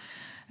rater, da.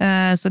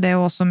 Så det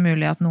jo også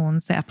mulig at noen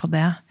ser på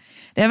det.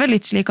 Det vel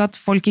litt slik at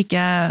folk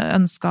ikke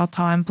ønsker å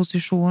ta en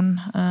posisjon,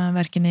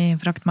 hverken i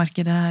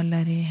fraktmarkedet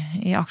eller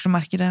i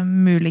aksjemarkedet,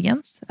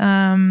 muligens.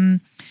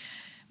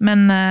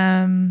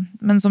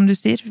 Men som du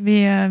sier,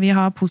 vi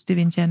har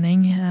positiv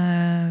inntjening,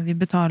 vi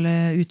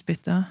betaler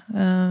utbytte.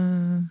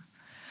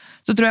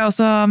 Så tror jeg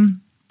også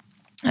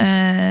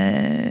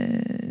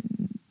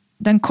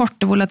den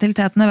korte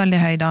volatiliteten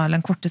veldig høy da, eller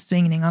den korte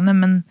svingningene,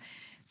 men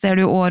ser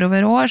du år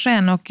over år, så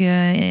nok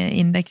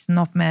indeksen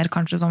opp mer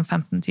kanskje sånn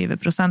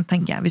 15-20%,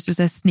 tenker jeg, hvis du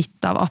ser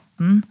snitt av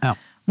 18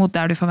 mot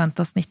der du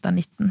forventet snitt av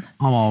 19.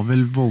 Han var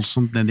vel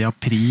voldsomt ned i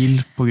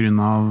april på grunn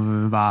av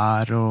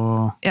vær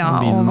og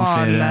vind og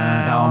flere,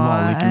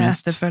 Vale ikke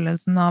minst.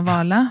 Etterfølgelsen av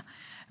Vale.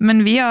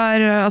 Men vi har,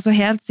 altså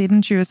helt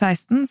siden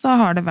 2016, så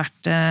har det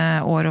vært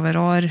år over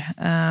år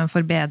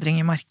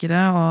forbedring i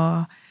markedet,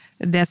 og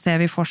det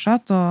ser vi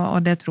fortsatt, og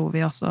det tror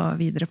vi også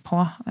videre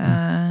på.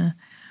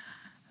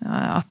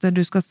 At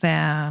du skal se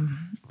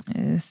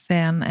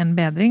en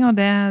bedring, og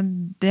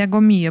det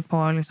går mye på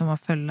liksom, å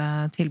følge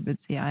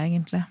tilbudssida,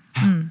 egentlig.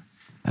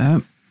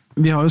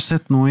 Vi har jo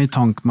sett nå i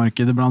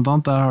tankmarkedet blant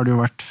annet, der har det jo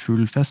vært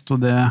full fest,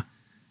 og det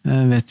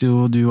vet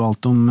jo du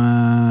alt om,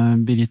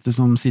 Birgitte,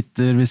 som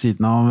sitter ved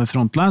siden av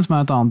Frontline, som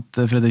et annet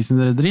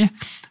Fredriksen-rederi.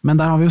 Men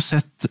der har vi jo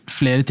sett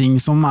flere ting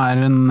som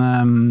en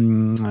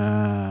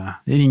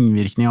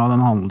ringvirkning av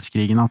den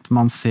handelskrigen, at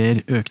man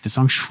ser økte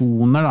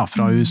sanksjoner da,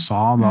 fra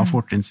USA, da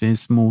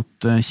fortrinnsvis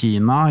mot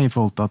Kina, i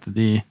forhold til at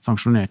de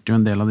sanksjonerte jo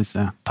en del av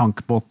disse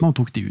tankbåtene og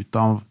tok de ut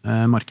av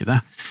markedet.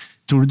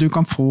 Tror du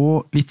kan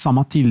få litt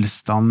samme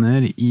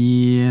tilstander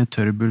i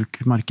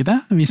tørrbulkmarkedet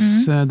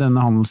hvis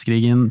denne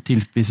handelskrigen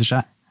tilspisser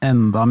seg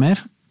enda mer,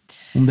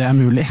 om det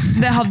mulig?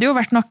 Det hadde jo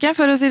vært noe,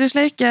 for å si det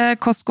slik.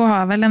 COSCO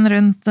har vel en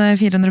rundt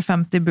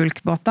 450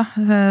 bulkbåter,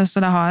 så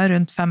det har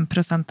rundt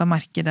 5% av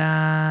markedet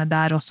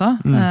der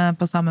også,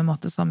 på samme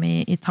måte som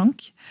i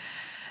tank.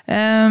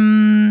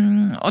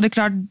 Og det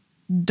klart,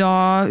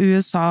 da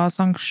USA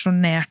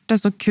sanksjonerte,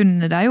 så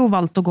kunne de jo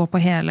valgt å gå på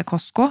hele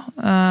COSCO,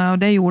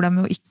 og det gjorde de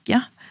jo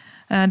ikke.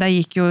 De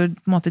gikk jo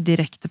på en måte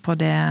direkte på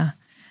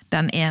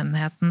den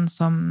enheten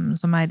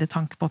som eide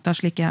tankbåter,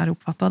 slik jeg har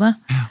oppfattet det.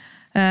 Ja.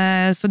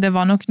 Så det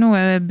var nok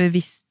noe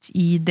bevisst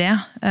i det.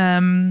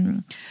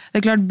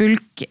 Det klart,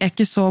 bulk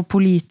ikke så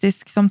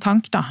politisk som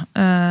tank, da,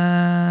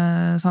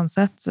 sånn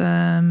sett.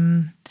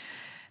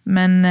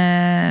 Men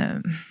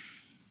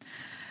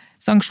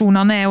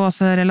sanksjonene jo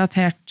også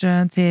relatert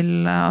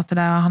til at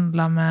de har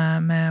handlet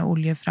med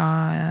olje fra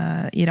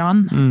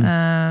Iran.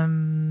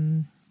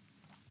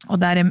 Og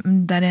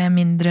der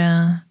mindre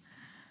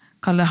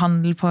kalle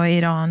handel på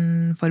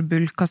Iran for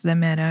bulk, altså det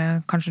mer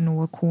kanskje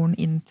noe korn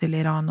inn til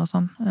Iran og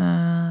sånn.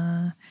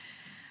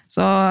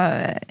 Så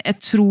jeg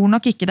tror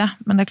nok ikke det,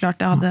 men det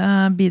klart det hadde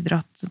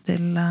bidratt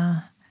til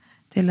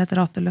et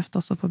rateløft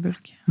også på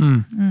bulk.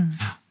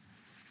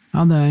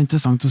 Ja, det er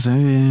interessant å se.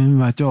 Vi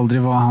vet jo aldri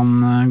hva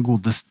han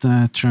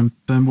godeste Trump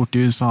borte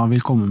i USA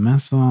vil komme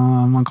med, så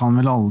man kan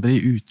vel aldri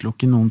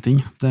utelukke noen ting.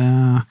 Det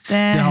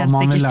har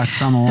man vel lært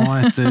seg nå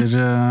etter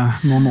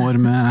noen år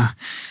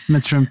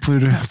med Trump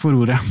for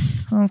ordet.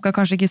 Han skal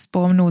kanskje ikke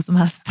spå om noe som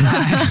helst.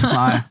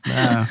 Nei,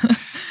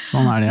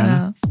 sånn er det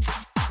gjerne.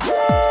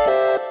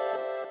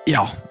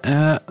 Ja,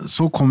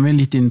 så kommer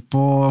vi litt inn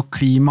på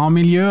klima og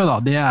miljø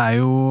da. Det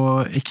er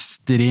jo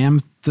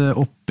ekstremt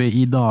oppe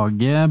i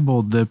dage,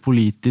 både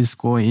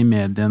politisk og i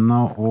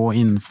mediene og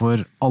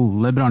innenfor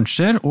alle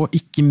bransjer, og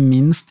ikke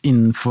minst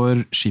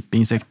innenfor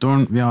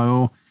shippingsektoren. Vi har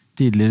jo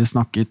tidligere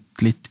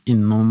snakket litt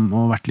innom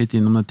og vært litt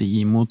innom dette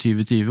IMO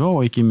 2020,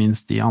 og ikke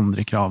minst de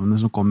andre kravene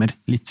som kommer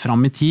litt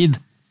fram i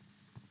tid.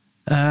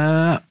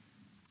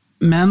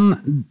 Men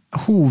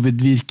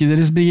hovedvirket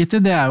deres, Birgitte,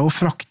 det er jo å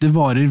frakte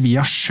varer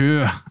via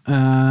sjø.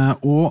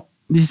 Og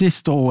de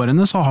siste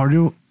årene så har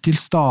det jo til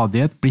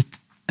stadighet blitt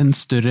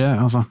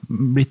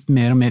blitt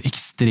mer og mer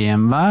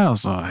ekstremvær,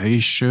 altså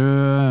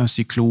høysjø,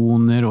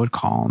 sykloner,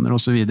 orkaner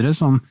og så videre,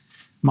 som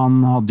man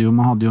hadde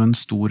jo en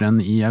stor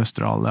en i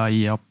Australia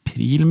i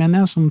april,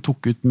 mener jeg, som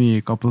tok ut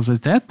mye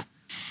kapasitet.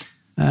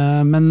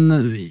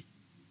 Men i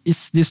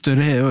de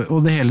større,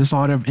 og det hele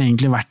så har det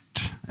egentlig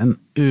vært en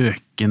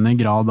økende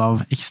grad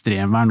av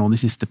ekstremvær nå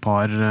de siste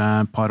par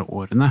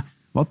årene.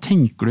 Hva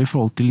tenker du i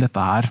forhold til dette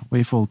her, og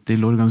i forhold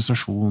til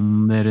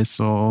organisasjonen deres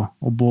og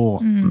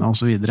båtene og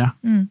så videre?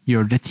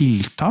 Gjør dere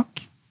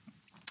tiltak?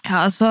 Ja,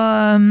 altså,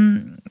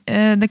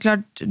 det er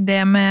klart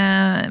det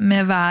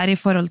med vær i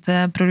forhold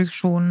til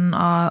produksjonen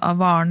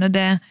av varene,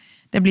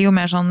 det blir jo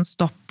mer sånn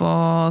stopp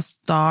og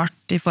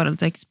start i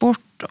forhold til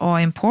eksport og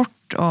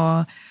import,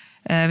 og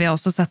vi har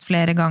også sett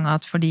flere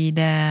ganger at fordi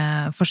det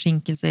er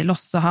forsinkelse i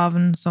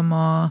lossehavn, så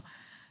må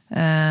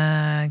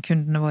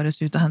kundene våre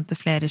ut og hente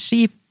flere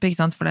skip, ikke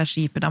sant? For det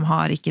skipet de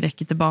har ikke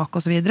rekker tilbake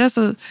og så videre,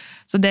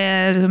 så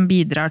det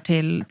bidrar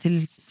til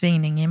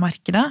svingning i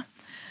markedet.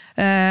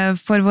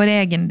 For vår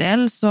egen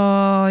del så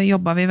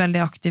jobber vi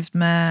veldig aktivt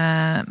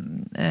med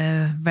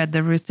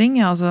weather routing,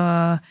 altså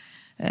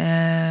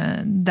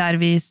der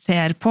vi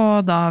ser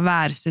på da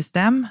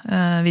værsystem.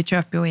 Vi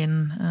kjøper jo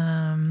inn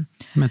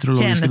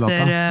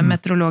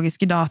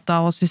meteorologiske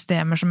data og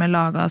systemer som er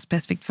laget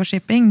spesifikt for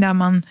shipping, der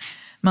man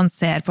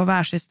ser på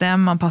værsystem,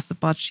 man passer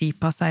på at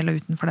skipet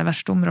seiler utenfor det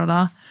verste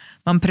området,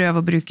 man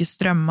prøver å bruke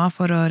strømmer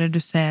for å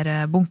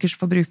redusere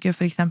bunkersforbruket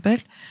for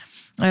eksempel,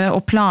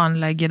 og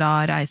planlegge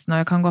da reisen, og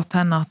det kan godt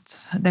hende at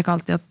det er ikke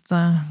alltid at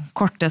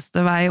korteste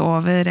vei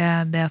over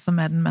er det som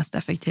er den mest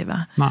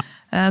effektive. Nei.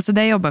 Så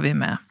det jobber vi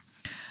med.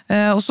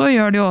 Og så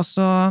gjør det jo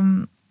også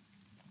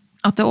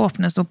at det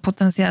åpnes opp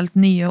potensielt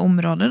nye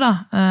områder da,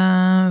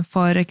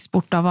 for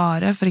eksport av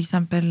varer, for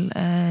eksempel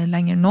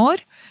lenger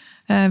nord.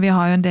 Vi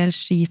har jo en del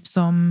skip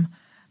som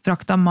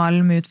frakter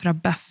malm ut fra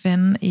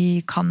Baffin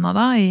i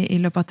Kanada i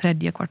løpet av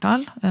tredje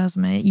kvartal,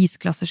 som er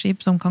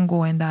isklasseskip som kan gå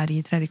inn der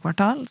i tredje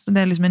kvartal. Så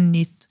det er liksom en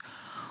nytt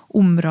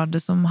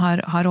område som har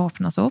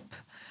åpnet seg opp.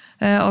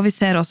 Og vi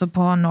ser også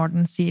på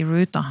Northern Sea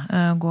Route,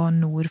 da, gå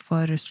nord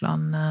for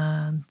Russland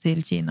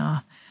til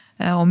Kina,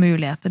 og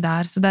muligheter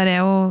der. Så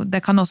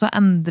det kan også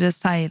endre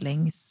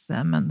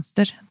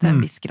seilingsmønster til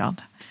en viss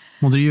grad.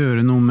 Må dere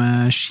gjøre noe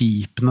med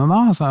skipene da?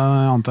 Altså,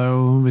 jeg antar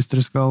jo, hvis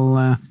dere skal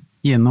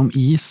gjennom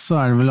is,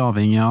 så er det vel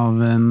avhengig av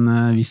en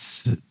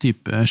viss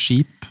type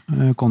skip,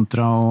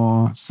 kontra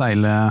å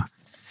seile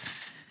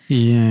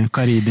i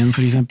Karibien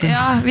for eksempel.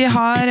 Ja, vi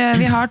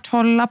har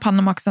 12 av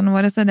Panamaxene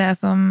våre, så det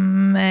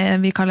som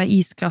vi kaller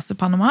isklasse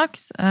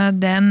Panamax.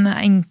 Det er en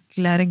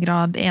enklere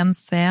grad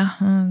 1C,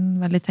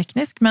 veldig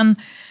teknisk, men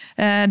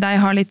de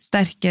har litt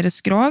sterkere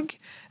skrog.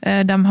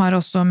 De har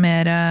også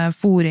mer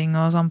foring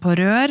og sånn på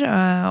rør,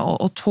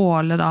 og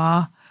tåler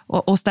da,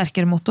 og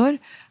sterkere motor,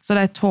 så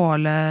de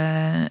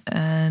tåler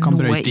kan noe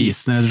brøyte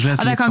is. Isen, rett og slett.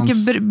 Ja, de kan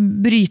ikke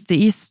bryte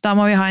is, da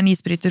må vi ha en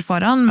isbryter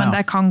foran, men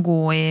de kan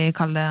gå i,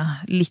 kall det,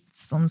 litt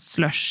sånn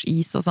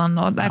slush-is og sånn,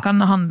 og de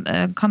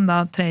kan da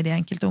trade i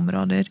enkelte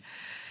områder.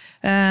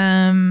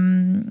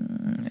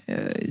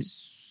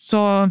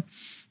 Så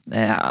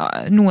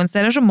noen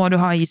steder så må du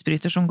ha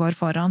isbryter som går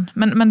foran,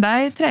 men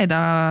de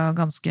trader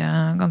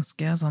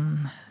ganske sånn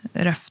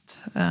røft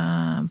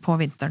på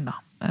vinteren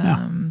da.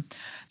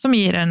 Som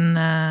gir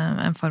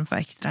en form for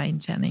ekstra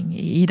inntjening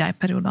i de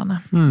periodene.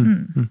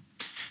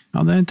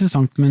 Ja, det er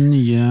interessant med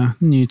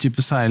nye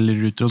typer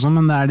seilerruter og sånn,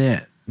 men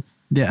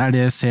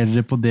ser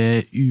dere på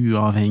det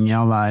uavhengig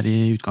av vær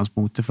i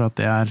utgangspunktet, for at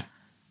det er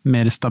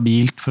mer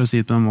stabilt, for å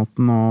si det på den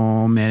måten,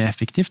 og mer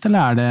effektivt,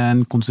 eller er det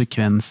en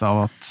konsekvens av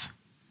at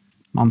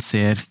man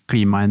ser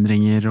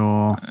klimaendringer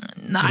og...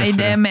 Nei,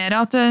 det er mer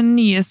at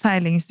nye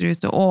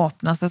seilingsruter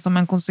åpner seg som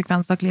en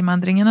konsekvens av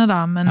klimaendringene,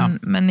 da,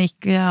 men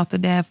ikke at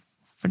det er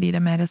fordi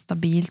det er mer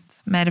stabilt,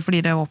 mer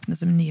fordi det åpner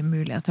seg nye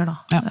muligheter, da.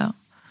 Ja.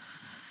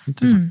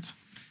 Interessant.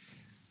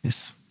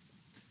 Yes.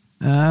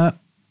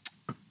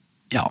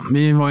 Ja,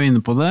 vi var jo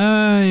inne på det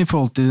i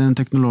forhold til den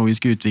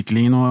teknologiske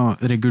utviklingen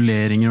og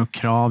reguleringer og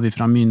krav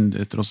fra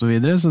myndigheter og så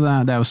videre, så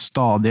det er jo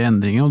stadige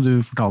endringer, og du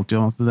fortalte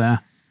jo at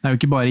Det er jo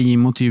ikke bare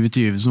IMO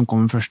 2020 som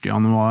kommer 1.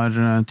 januar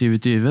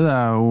 2020, det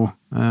er jo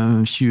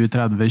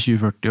 2030,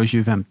 2040 og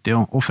 2050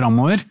 og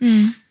fremover.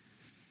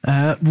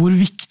 Hvor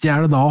viktig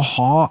er det da å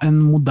ha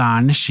en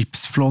moderne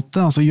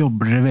skipsflåte? Altså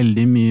jobber dere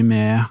veldig mye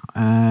med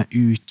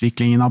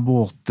utviklingen av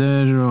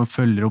båter, og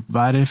følger opp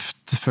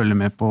verft, følger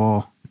med på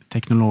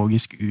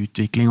teknologisk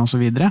utvikling og så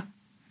videre?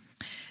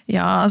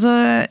 Ja, altså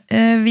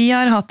vi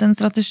har hatt en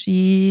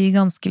strategi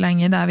ganske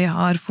lenge der vi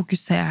har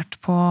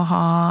fokusert på å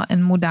ha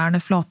en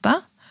moderne flåte.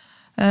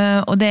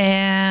 Og det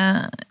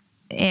er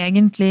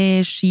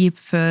egentlig skip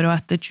før og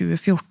etter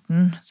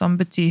 2014 som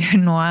betyr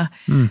noe,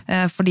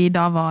 fordi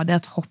da var det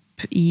et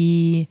hopp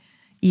i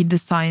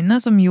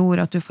designet som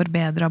gjorde at du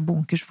forbedret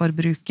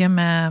bunkersforbruket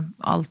med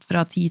alt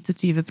fra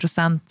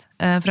 10-20%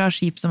 fra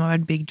skip som har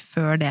vært bygd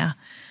før det.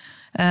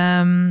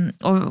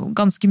 Og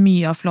ganske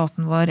mye av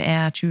flåten vår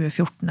er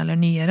 2014 eller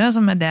nyere,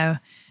 som er det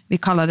vi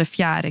kaller det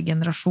 4.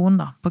 generasjon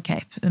da, på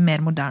Cape,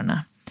 mer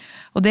moderne.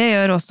 Og det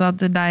gjør også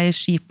at de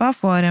skipa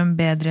får en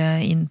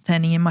bedre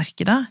inntjening i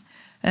markedet,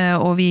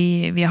 og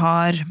vi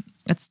har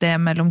et sted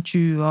mellom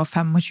 20 og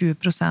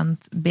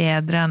 25%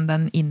 bedre enn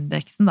den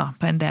indeksen da,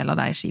 på en del av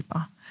de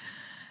skipa.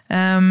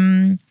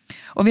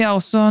 Og vi har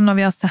også, når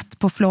vi har sett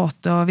på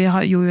flåte, og vi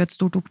gjorde jo et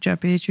stort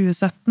oppkjøp i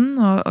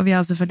 2017, og vi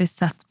har selvfølgelig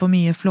sett på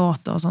mye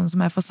flåte og sånn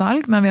som er for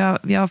salg, men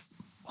vi har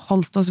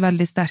holdt oss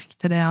veldig sterkt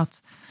til det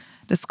at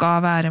det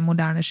skal være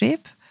moderne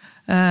skip,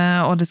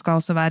 og det skal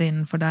også være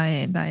innenfor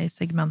de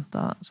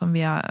segmenter som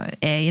vi er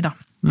i da.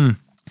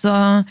 Så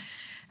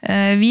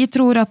vi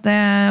tror at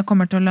det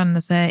kommer til å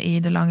lønne seg i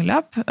det lange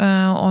løp,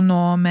 og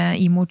nå med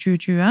IMO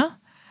 2020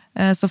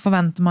 så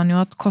forventer man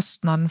jo at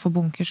kostnaden for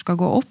bunker skal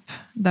gå opp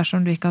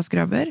dersom du ikke har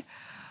skrubber,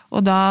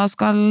 og da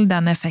skal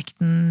den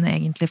effekten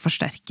egentlig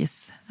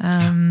forsterkes.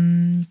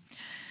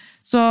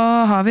 Så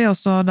har vi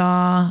også da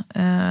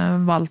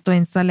valgt å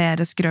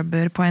installere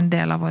skrubber på en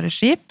del av våre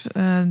skip.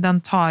 Den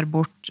tar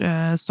bort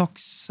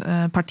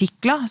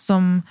SOx-partikler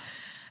som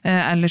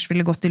ellers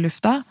ville gått i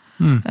lufta,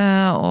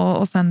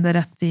 og sende det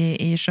rett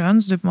i sjøen,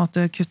 så du på en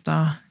måte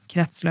kutter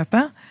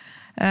kretsløpet.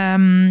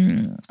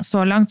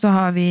 Så langt så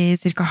har vi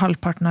cirka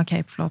halvparten av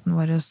Cape-flåten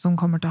vår som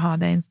kommer til å ha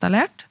det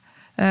installert,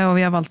 og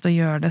vi har valgt å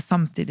gjøre det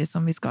samtidig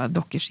som vi skal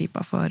dokke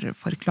skipa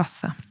for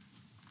klasse.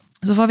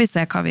 Så får vi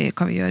se hva vi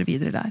gjør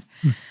videre der.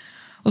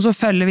 Og så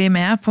følger vi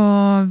med på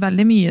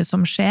veldig mye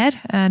som skjer.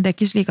 Det er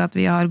ikke slik at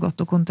vi har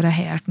gått og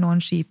kontrahert noen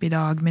skip i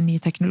dag med ny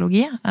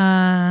teknologi,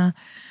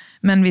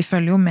 men vi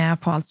følger jo med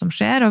på alt som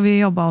skjer, og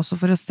vi jobber også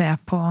for å se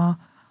på å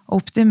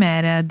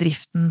optimere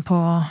driften på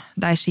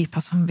de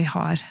skipa som vi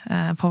har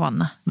på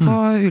vannet, på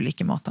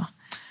ulike måter.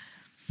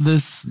 Du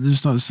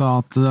sa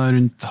at det er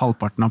rundt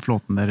halvparten av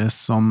flåten deres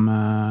som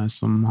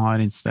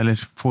har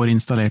får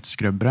installert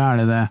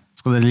skrøbbere.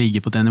 Skal det ligge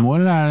på det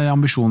nivået, eller er det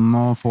ambisjonen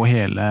å få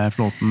hele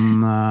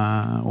flåten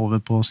over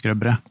på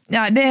skrøbbere?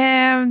 Ja,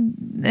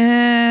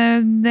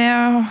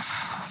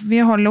 vi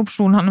holder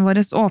opsjonene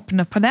våre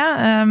åpne på det.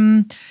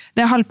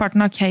 Det er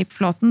halvparten av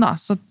Cape-flåten, da,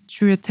 så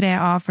 23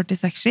 av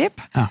 46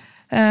 skip. Ja.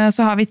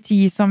 Så har vi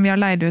 10 som vi har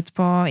leid ut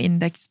på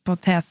indeks på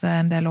TC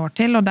en del år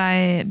til, og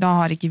da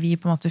har ikke vi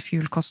på en måte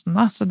fuel-kosten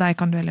da, så de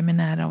kan du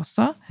eliminere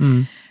også.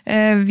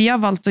 Vi har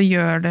valgt å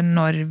gjøre det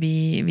når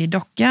vi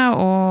dokker,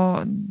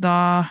 og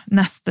da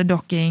neste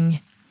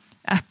dokking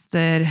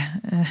etter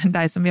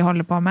de som vi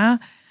holder på med,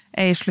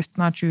 er i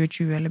slutten av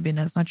 2020 eller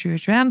begynnelsen av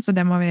 2021, så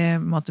det må vi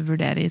måtte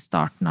vurdere i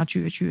starten av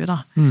 2020 da.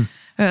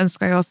 Vi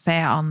ønsker jo å se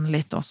an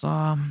litt også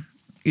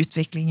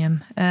utviklingen.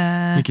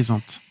 Ikke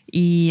sant?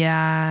 I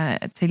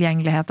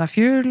tilgjengelighet av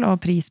fuel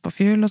og pris på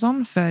fuel og sånn,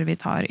 før vi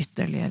tar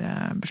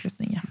ytterligere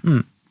beslutninger.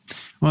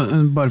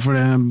 Bare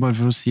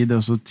for å si det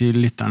også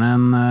til lytterne,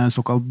 en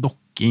såkalt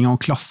dokking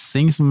og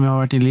klassing som vi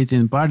har vært litt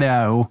inne på her, det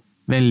er jo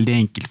veldig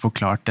enkelt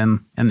forklart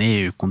en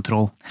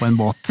EU-kontroll på en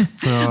båt.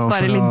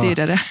 Bare litt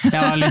dyrere.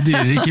 Ja, litt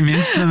dyrere ikke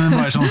minst, men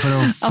bare sånn for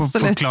å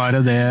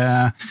forklare det.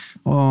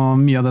 Og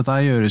mye av dette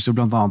gjøres jo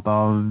blant annet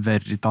av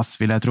Veritas,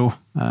 vil jeg tro.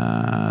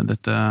 Ja,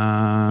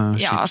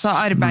 altså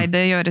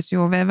arbeidet gjøres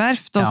jo ved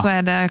verft, og så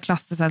er det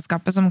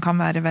klasseselskapet som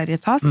kan være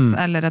Veritas,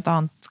 eller et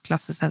annet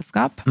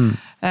klasseselskap,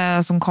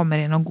 som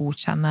kommer inn og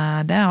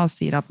godkjenner det, og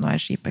sier at nå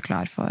er skipet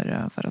klar for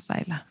å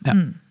seile. Ja.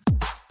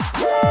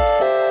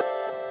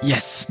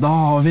 Yes, da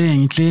har vi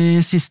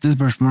egentlig siste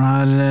spørsmål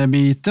her,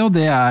 Birgitte, og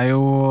det er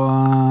jo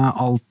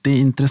alltid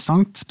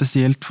interessant,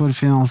 spesielt for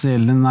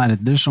finansielle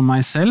nerder som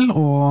meg selv,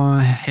 og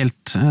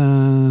helt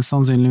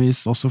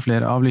sannsynligvis også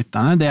flere av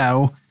lytterne. Det er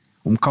jo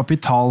om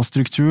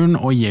kapitalstrukturen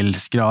og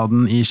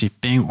gjeldsgraden i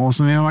shipping, og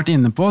som vi har vært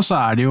inne på, så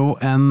er det jo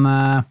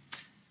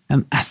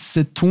en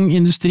asset-tung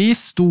industri,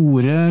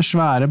 store,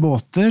 svære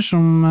båter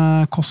som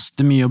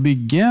koster mye å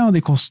bygge, og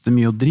de koster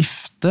mye å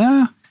drifte.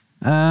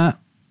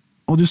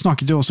 Og du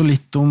snakket jo også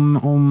litt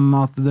om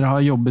at dere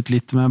har jobbet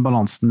litt med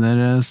balansen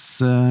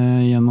deres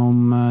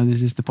gjennom de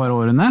siste par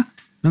årene.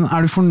 Men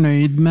er du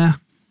fornøyd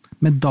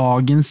med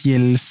dagens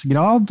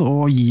gjeldsgrad,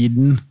 og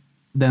gir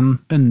den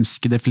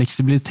ønskede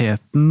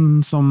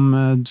fleksibiliteten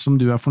som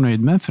du er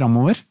fornøyd med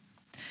fremover?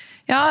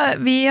 Ja,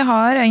 vi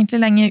har egentlig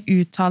lenge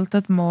uttalt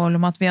et mål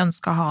om at vi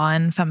ønsker å ha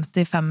en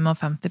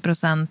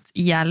 50-55%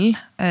 gjeld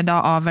da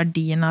av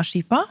verdien av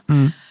skipet.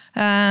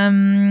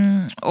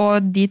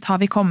 Og dit har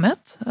vi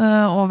kommet,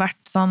 og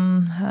vært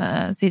sånn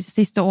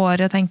siste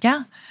året, tenker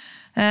jeg.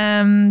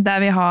 Der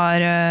vi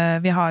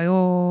har jo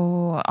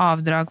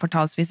avdrag,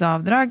 kvartalsvis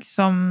avdrag,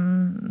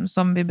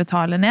 som vi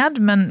betaler ned,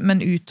 men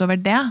utover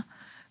det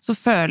så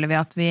føler vi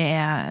at vi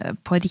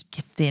på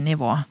riktig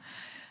nivå.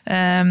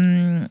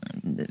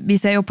 Vi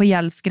ser jo på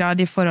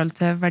gjeldsgrad i forhold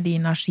til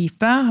verdien av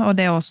skipet, og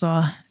det også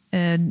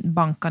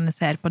bankene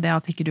ser på det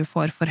at ikke du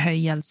får for høy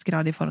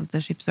gjeldsgrad i forhold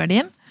til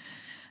skipsverdien.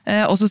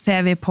 Og så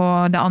ser vi på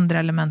det andre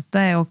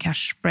elementet, jo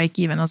cash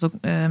break-even, altså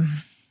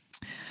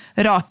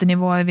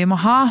ratenivået vi må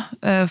ha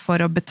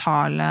for å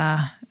betale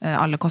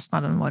alle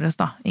kostnadene våre,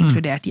 da,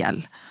 inkludert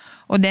gjeld.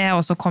 Og det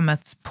også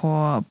kommet på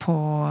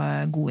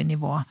gode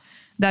nivå,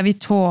 der vi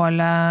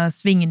tåler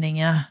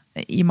svingninger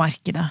i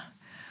markedet.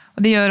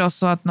 Og det gjør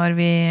også at når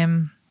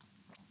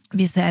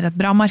vi ser et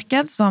bra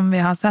marked, som vi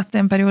har sett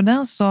i en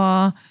periode,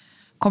 så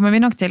kommer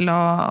vi nok til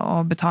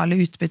å betale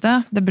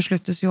utbytte. Det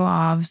besluttes jo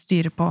av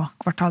styret på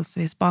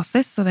kvartalsvis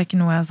basis, så det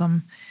ikke noe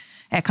som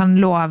jeg kan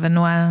love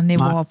noe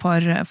nivå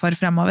for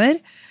fremover.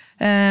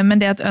 Men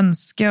det et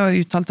ønske, og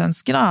uttalt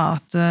ønske, da,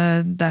 at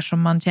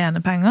dersom man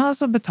tjener penger,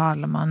 så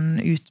betaler man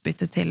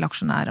utbytte til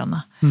aksjonærene.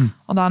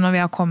 Og da når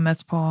vi har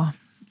kommet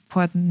på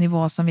et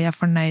nivå som vi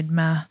fornøyd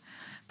med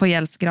på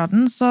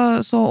gjeldsgraden,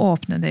 så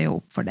åpner det jo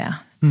opp for det.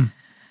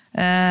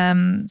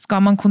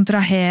 Skal man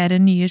kontrahere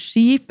nye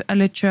skip,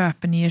 eller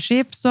kjøpe nye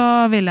skip,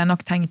 så ville jeg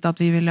nok tenkt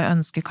at vi ville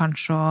ønske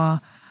kanskje å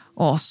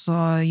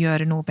også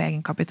gjøre noe på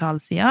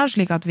egenkapitalsiden,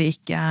 slik at vi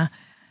ikke,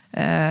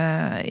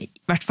 i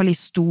hvert fall i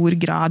stor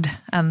grad,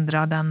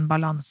 endrer den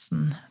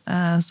balansen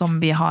som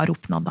vi har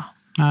oppnådd da.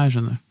 Ja, jeg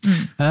skjønner.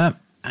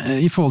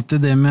 I forhold til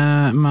det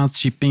med at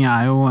shipping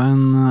jo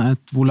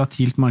et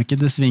volatilt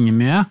marked, det svinger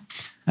mye.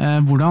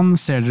 Hvordan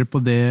ser dere på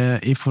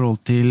det i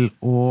forhold til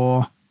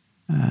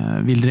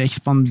vil dere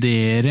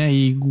ekspandere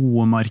i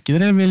gode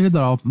markeder, eller vil dere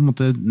da på en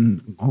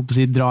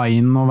måte dra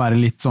inn og være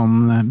litt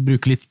sånn,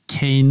 bruke litt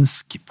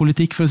keynsk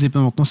politikk for å si på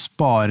en måte, å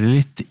spare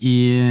litt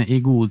i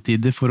gode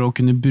tider for å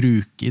kunne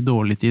bruke i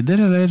dårlige tider,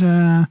 eller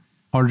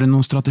har dere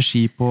noen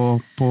strategi på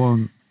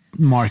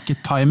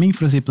market timing,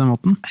 for å si på den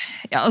måten?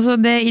 Ja, altså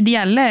det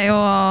ideelle jo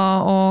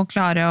å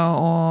klare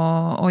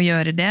å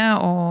gjøre det,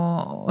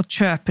 og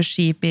kjøpe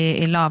skip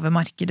i lave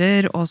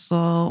markeder, og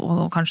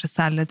kanskje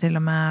selge til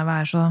og med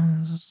være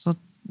så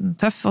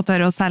tøff og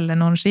tørre å selge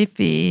noen skip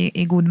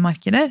i gode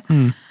markeder.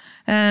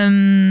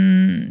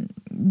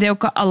 Det jo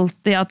ikke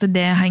alltid at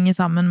det henger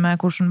sammen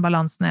med hvordan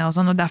balansen og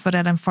sånn, og derfor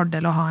det en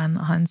fordel å ha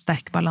en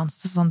sterk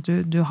balanse, sånn at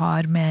du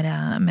har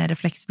mer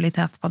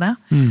fleksibilitet på det.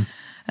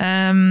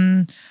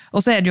 Og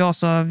så det jo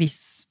også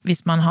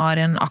hvis man har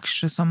en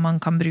aksje som man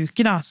kan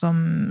bruke da,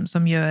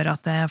 som gjør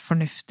at det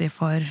fornuftig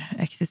for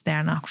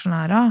eksisterende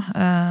aksjonærer,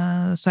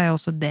 så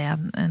også det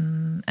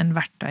en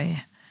verktøy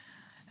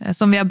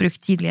som vi har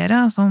brukt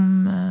tidligere,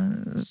 som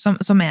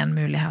en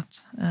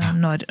mulighet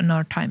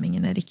når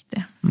timingen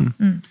riktig.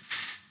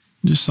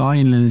 Du sa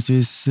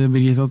innledningsvis,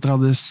 Birgitte, at dere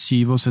hadde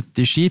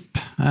 77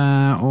 skip,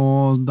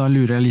 og da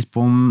lurer jeg litt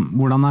på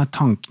hvordan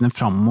tankene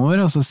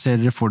fremover? Altså,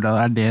 ser dere for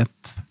dere, det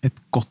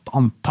et godt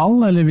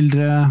antall, eller vil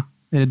dere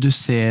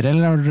redusere,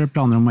 eller har dere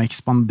planer om å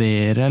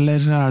ekspandere, eller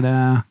det,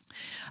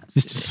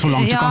 hvis du så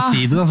langt du kan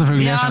si det da,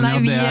 selvfølgelig, jeg skjønner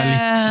at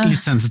det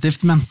litt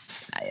sensitivt, men...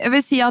 Jeg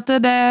vil si at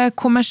det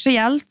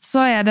kommersielt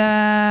så det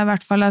i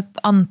hvert fall et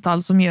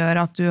antall som gjør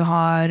at du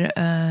har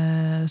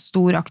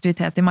stor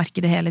aktivitet i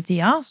markedet hele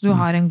tiden, så du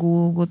har en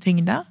god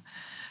tyngde.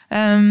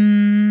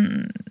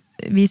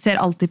 Vi ser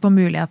alltid på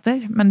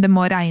muligheter, men det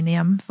må regne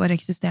hjem for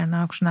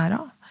eksisterende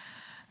aksjonærer.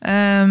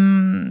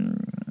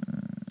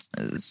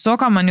 Så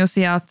kan man jo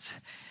si at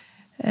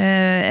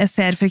jeg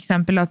ser for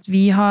eksempel at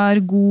vi har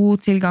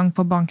god tilgang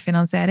på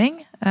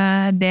bankfinansiering.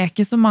 Det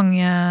ikke så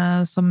mange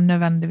som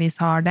nødvendigvis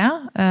har det.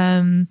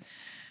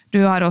 Du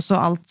har også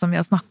alt som vi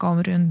har snakket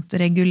om rundt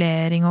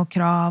regulering og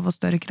krav og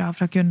større krav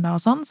fra kunder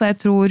og sånn. Så jeg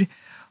tror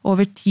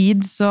over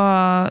tid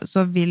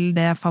så vil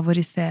det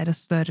favorisere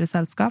større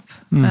selskap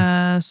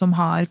som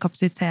har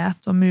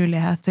kapasitet og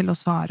mulighet til å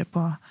svare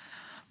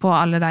på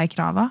alle de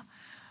kravene.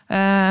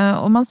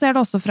 Og man ser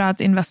det også fra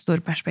et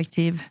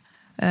investorperspektiv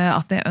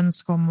at det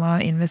ønsker om å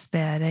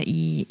investere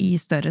i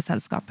større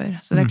selskaper.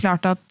 Så det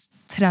klart at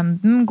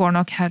trenden går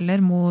nok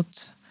heller mot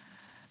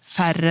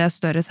færre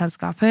større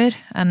selskaper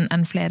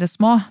enn flere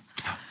små.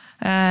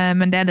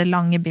 Men det det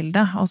lange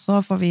bildet, og så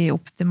får vi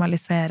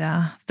optimalisere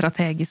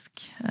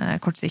strategisk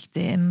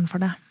kortsiktig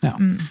innenfor det. Ja.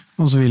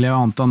 Og så vil jeg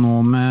anta nå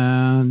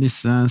med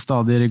disse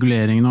stadige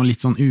reguleringene og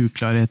litt sånn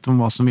uklarhet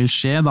om hva som vil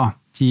skje da,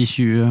 10,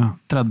 20,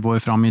 30 år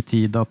fram i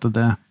tid, at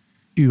det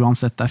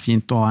uansett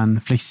fint å ha en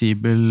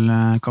fleksibel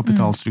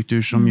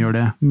kapitalstruktur som gjør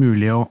det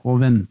mulig å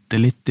vente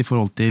litt i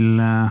forhold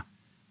til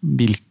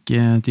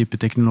hvilke type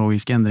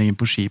teknologiske endringer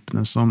på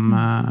skipene som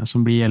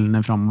blir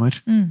gjeldende fremover,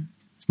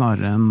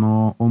 snarere enn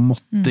å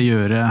måtte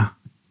gjøre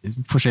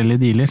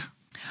forskjellige dealer.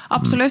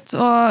 Absolutt,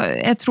 og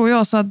jeg tror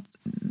jo også at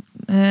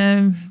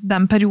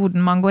den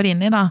perioden man går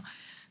inn i da,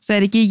 så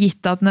det ikke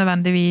gitt at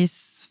nødvendigvis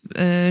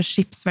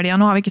skipsverdier,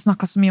 nå har vi ikke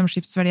snakket så mye om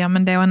skipsverdier,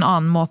 men det jo en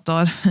annen måte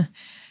å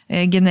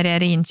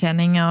generere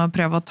inntjening og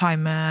prøve å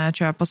time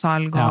kjøp og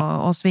salg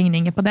og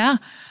svingninger på det.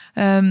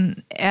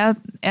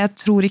 Jeg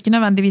tror ikke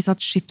nødvendigvis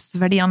at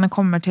skipsverdiene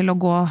kommer til å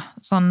gå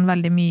sånn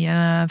veldig mye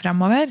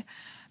fremover,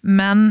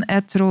 men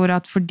jeg tror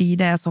at fordi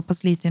det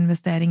såpass lite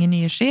investering i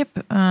nye skip,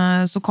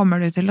 så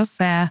kommer du til å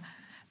se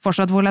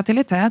fortsatt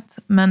volatilitet,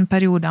 men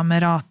perioder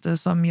med rate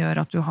som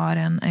gjør at du har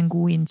en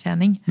god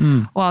inntjening.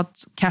 Og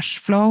at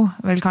cashflow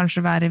vil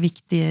kanskje være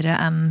viktigere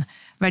enn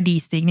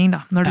verdistigning. Da.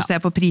 Når du ser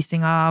på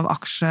prising av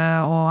aksje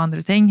og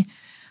andre ting,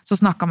 så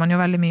snakker man jo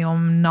veldig mye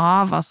om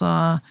NAV,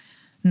 altså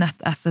Net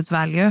Asset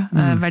Value,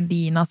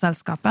 verdien av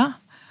selskapet,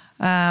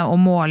 og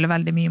måler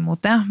veldig mye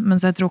mot det. Men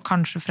jeg tror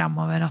kanskje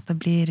fremover at det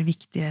blir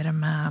viktigere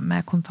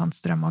med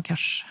kontantstrøm og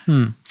cash.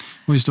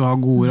 Og hvis du har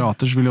gode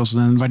rater, så vil jo også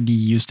den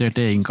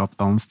verdijusterte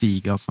egenkapitalen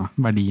stige, altså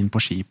verdien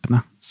på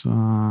skipene. Så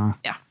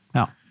ja,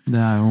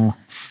 det jo,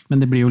 men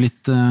det blir jo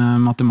litt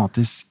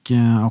matematisk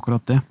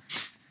akkurat det.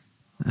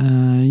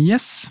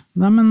 Yes,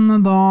 nei,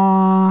 men da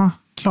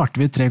klarte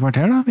vi 3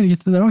 kvarter da,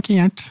 Birgitte, det var ikke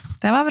gærent.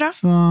 Det var bra.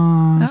 Så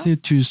jeg sier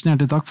tusen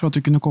hjertelig takk for at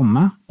du kunne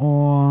komme,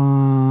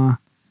 og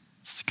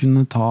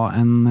kunne ta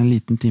en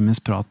liten times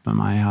prat med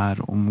meg her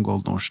om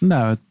Golden Ocean. Det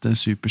jo et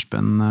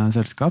superspennende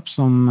selskap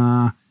som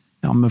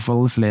jeg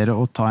anbefaler flere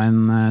å ta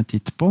en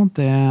titt på.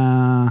 Det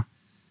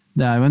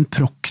jo en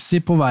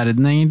proxy på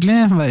verden egentlig,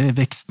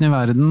 veksten i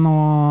verden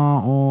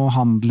og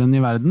handelen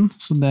i verden,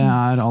 så det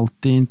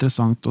alltid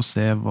interessant å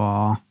se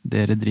hva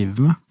dere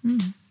driver med.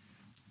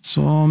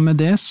 Så med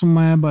det så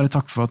må jeg bare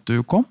takke for at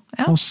du kom.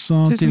 Ja,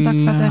 tusen takk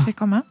for at jeg fikk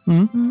komme.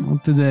 Og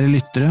til dere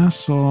lyttere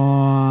så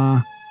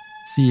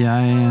sier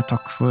jeg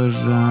takk for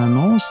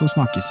nå, så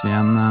snakkes vi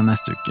igjen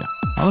neste uke.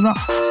 Ha det bra!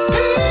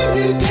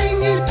 Penger,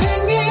 penger,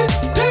 penger,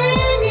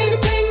 penger,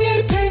 penger,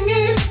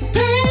 penger,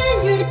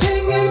 penger,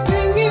 penger,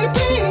 penger,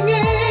 penger.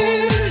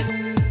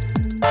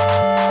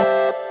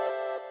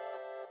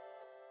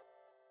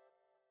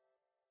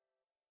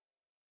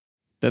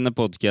 Denne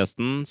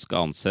podcasten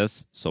skal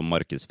anses som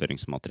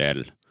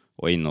markedsføringsmateriell,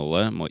 og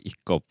innholdet må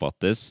ikke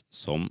oppfattes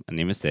som en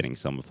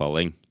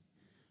investeringsanbefaling.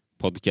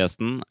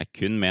 Podcasten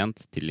kun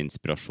ment til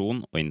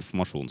inspirasjon og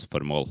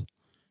informasjonsformål.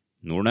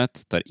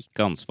 Nordnet tar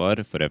ikke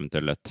ansvar for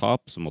eventuelle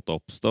tap som måtte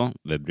oppstå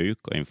ved bruk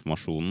av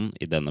informasjonen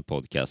i denne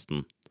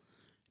podcasten.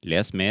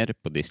 Les mer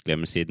på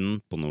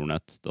disclaimer-siden på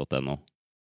nordnet.no.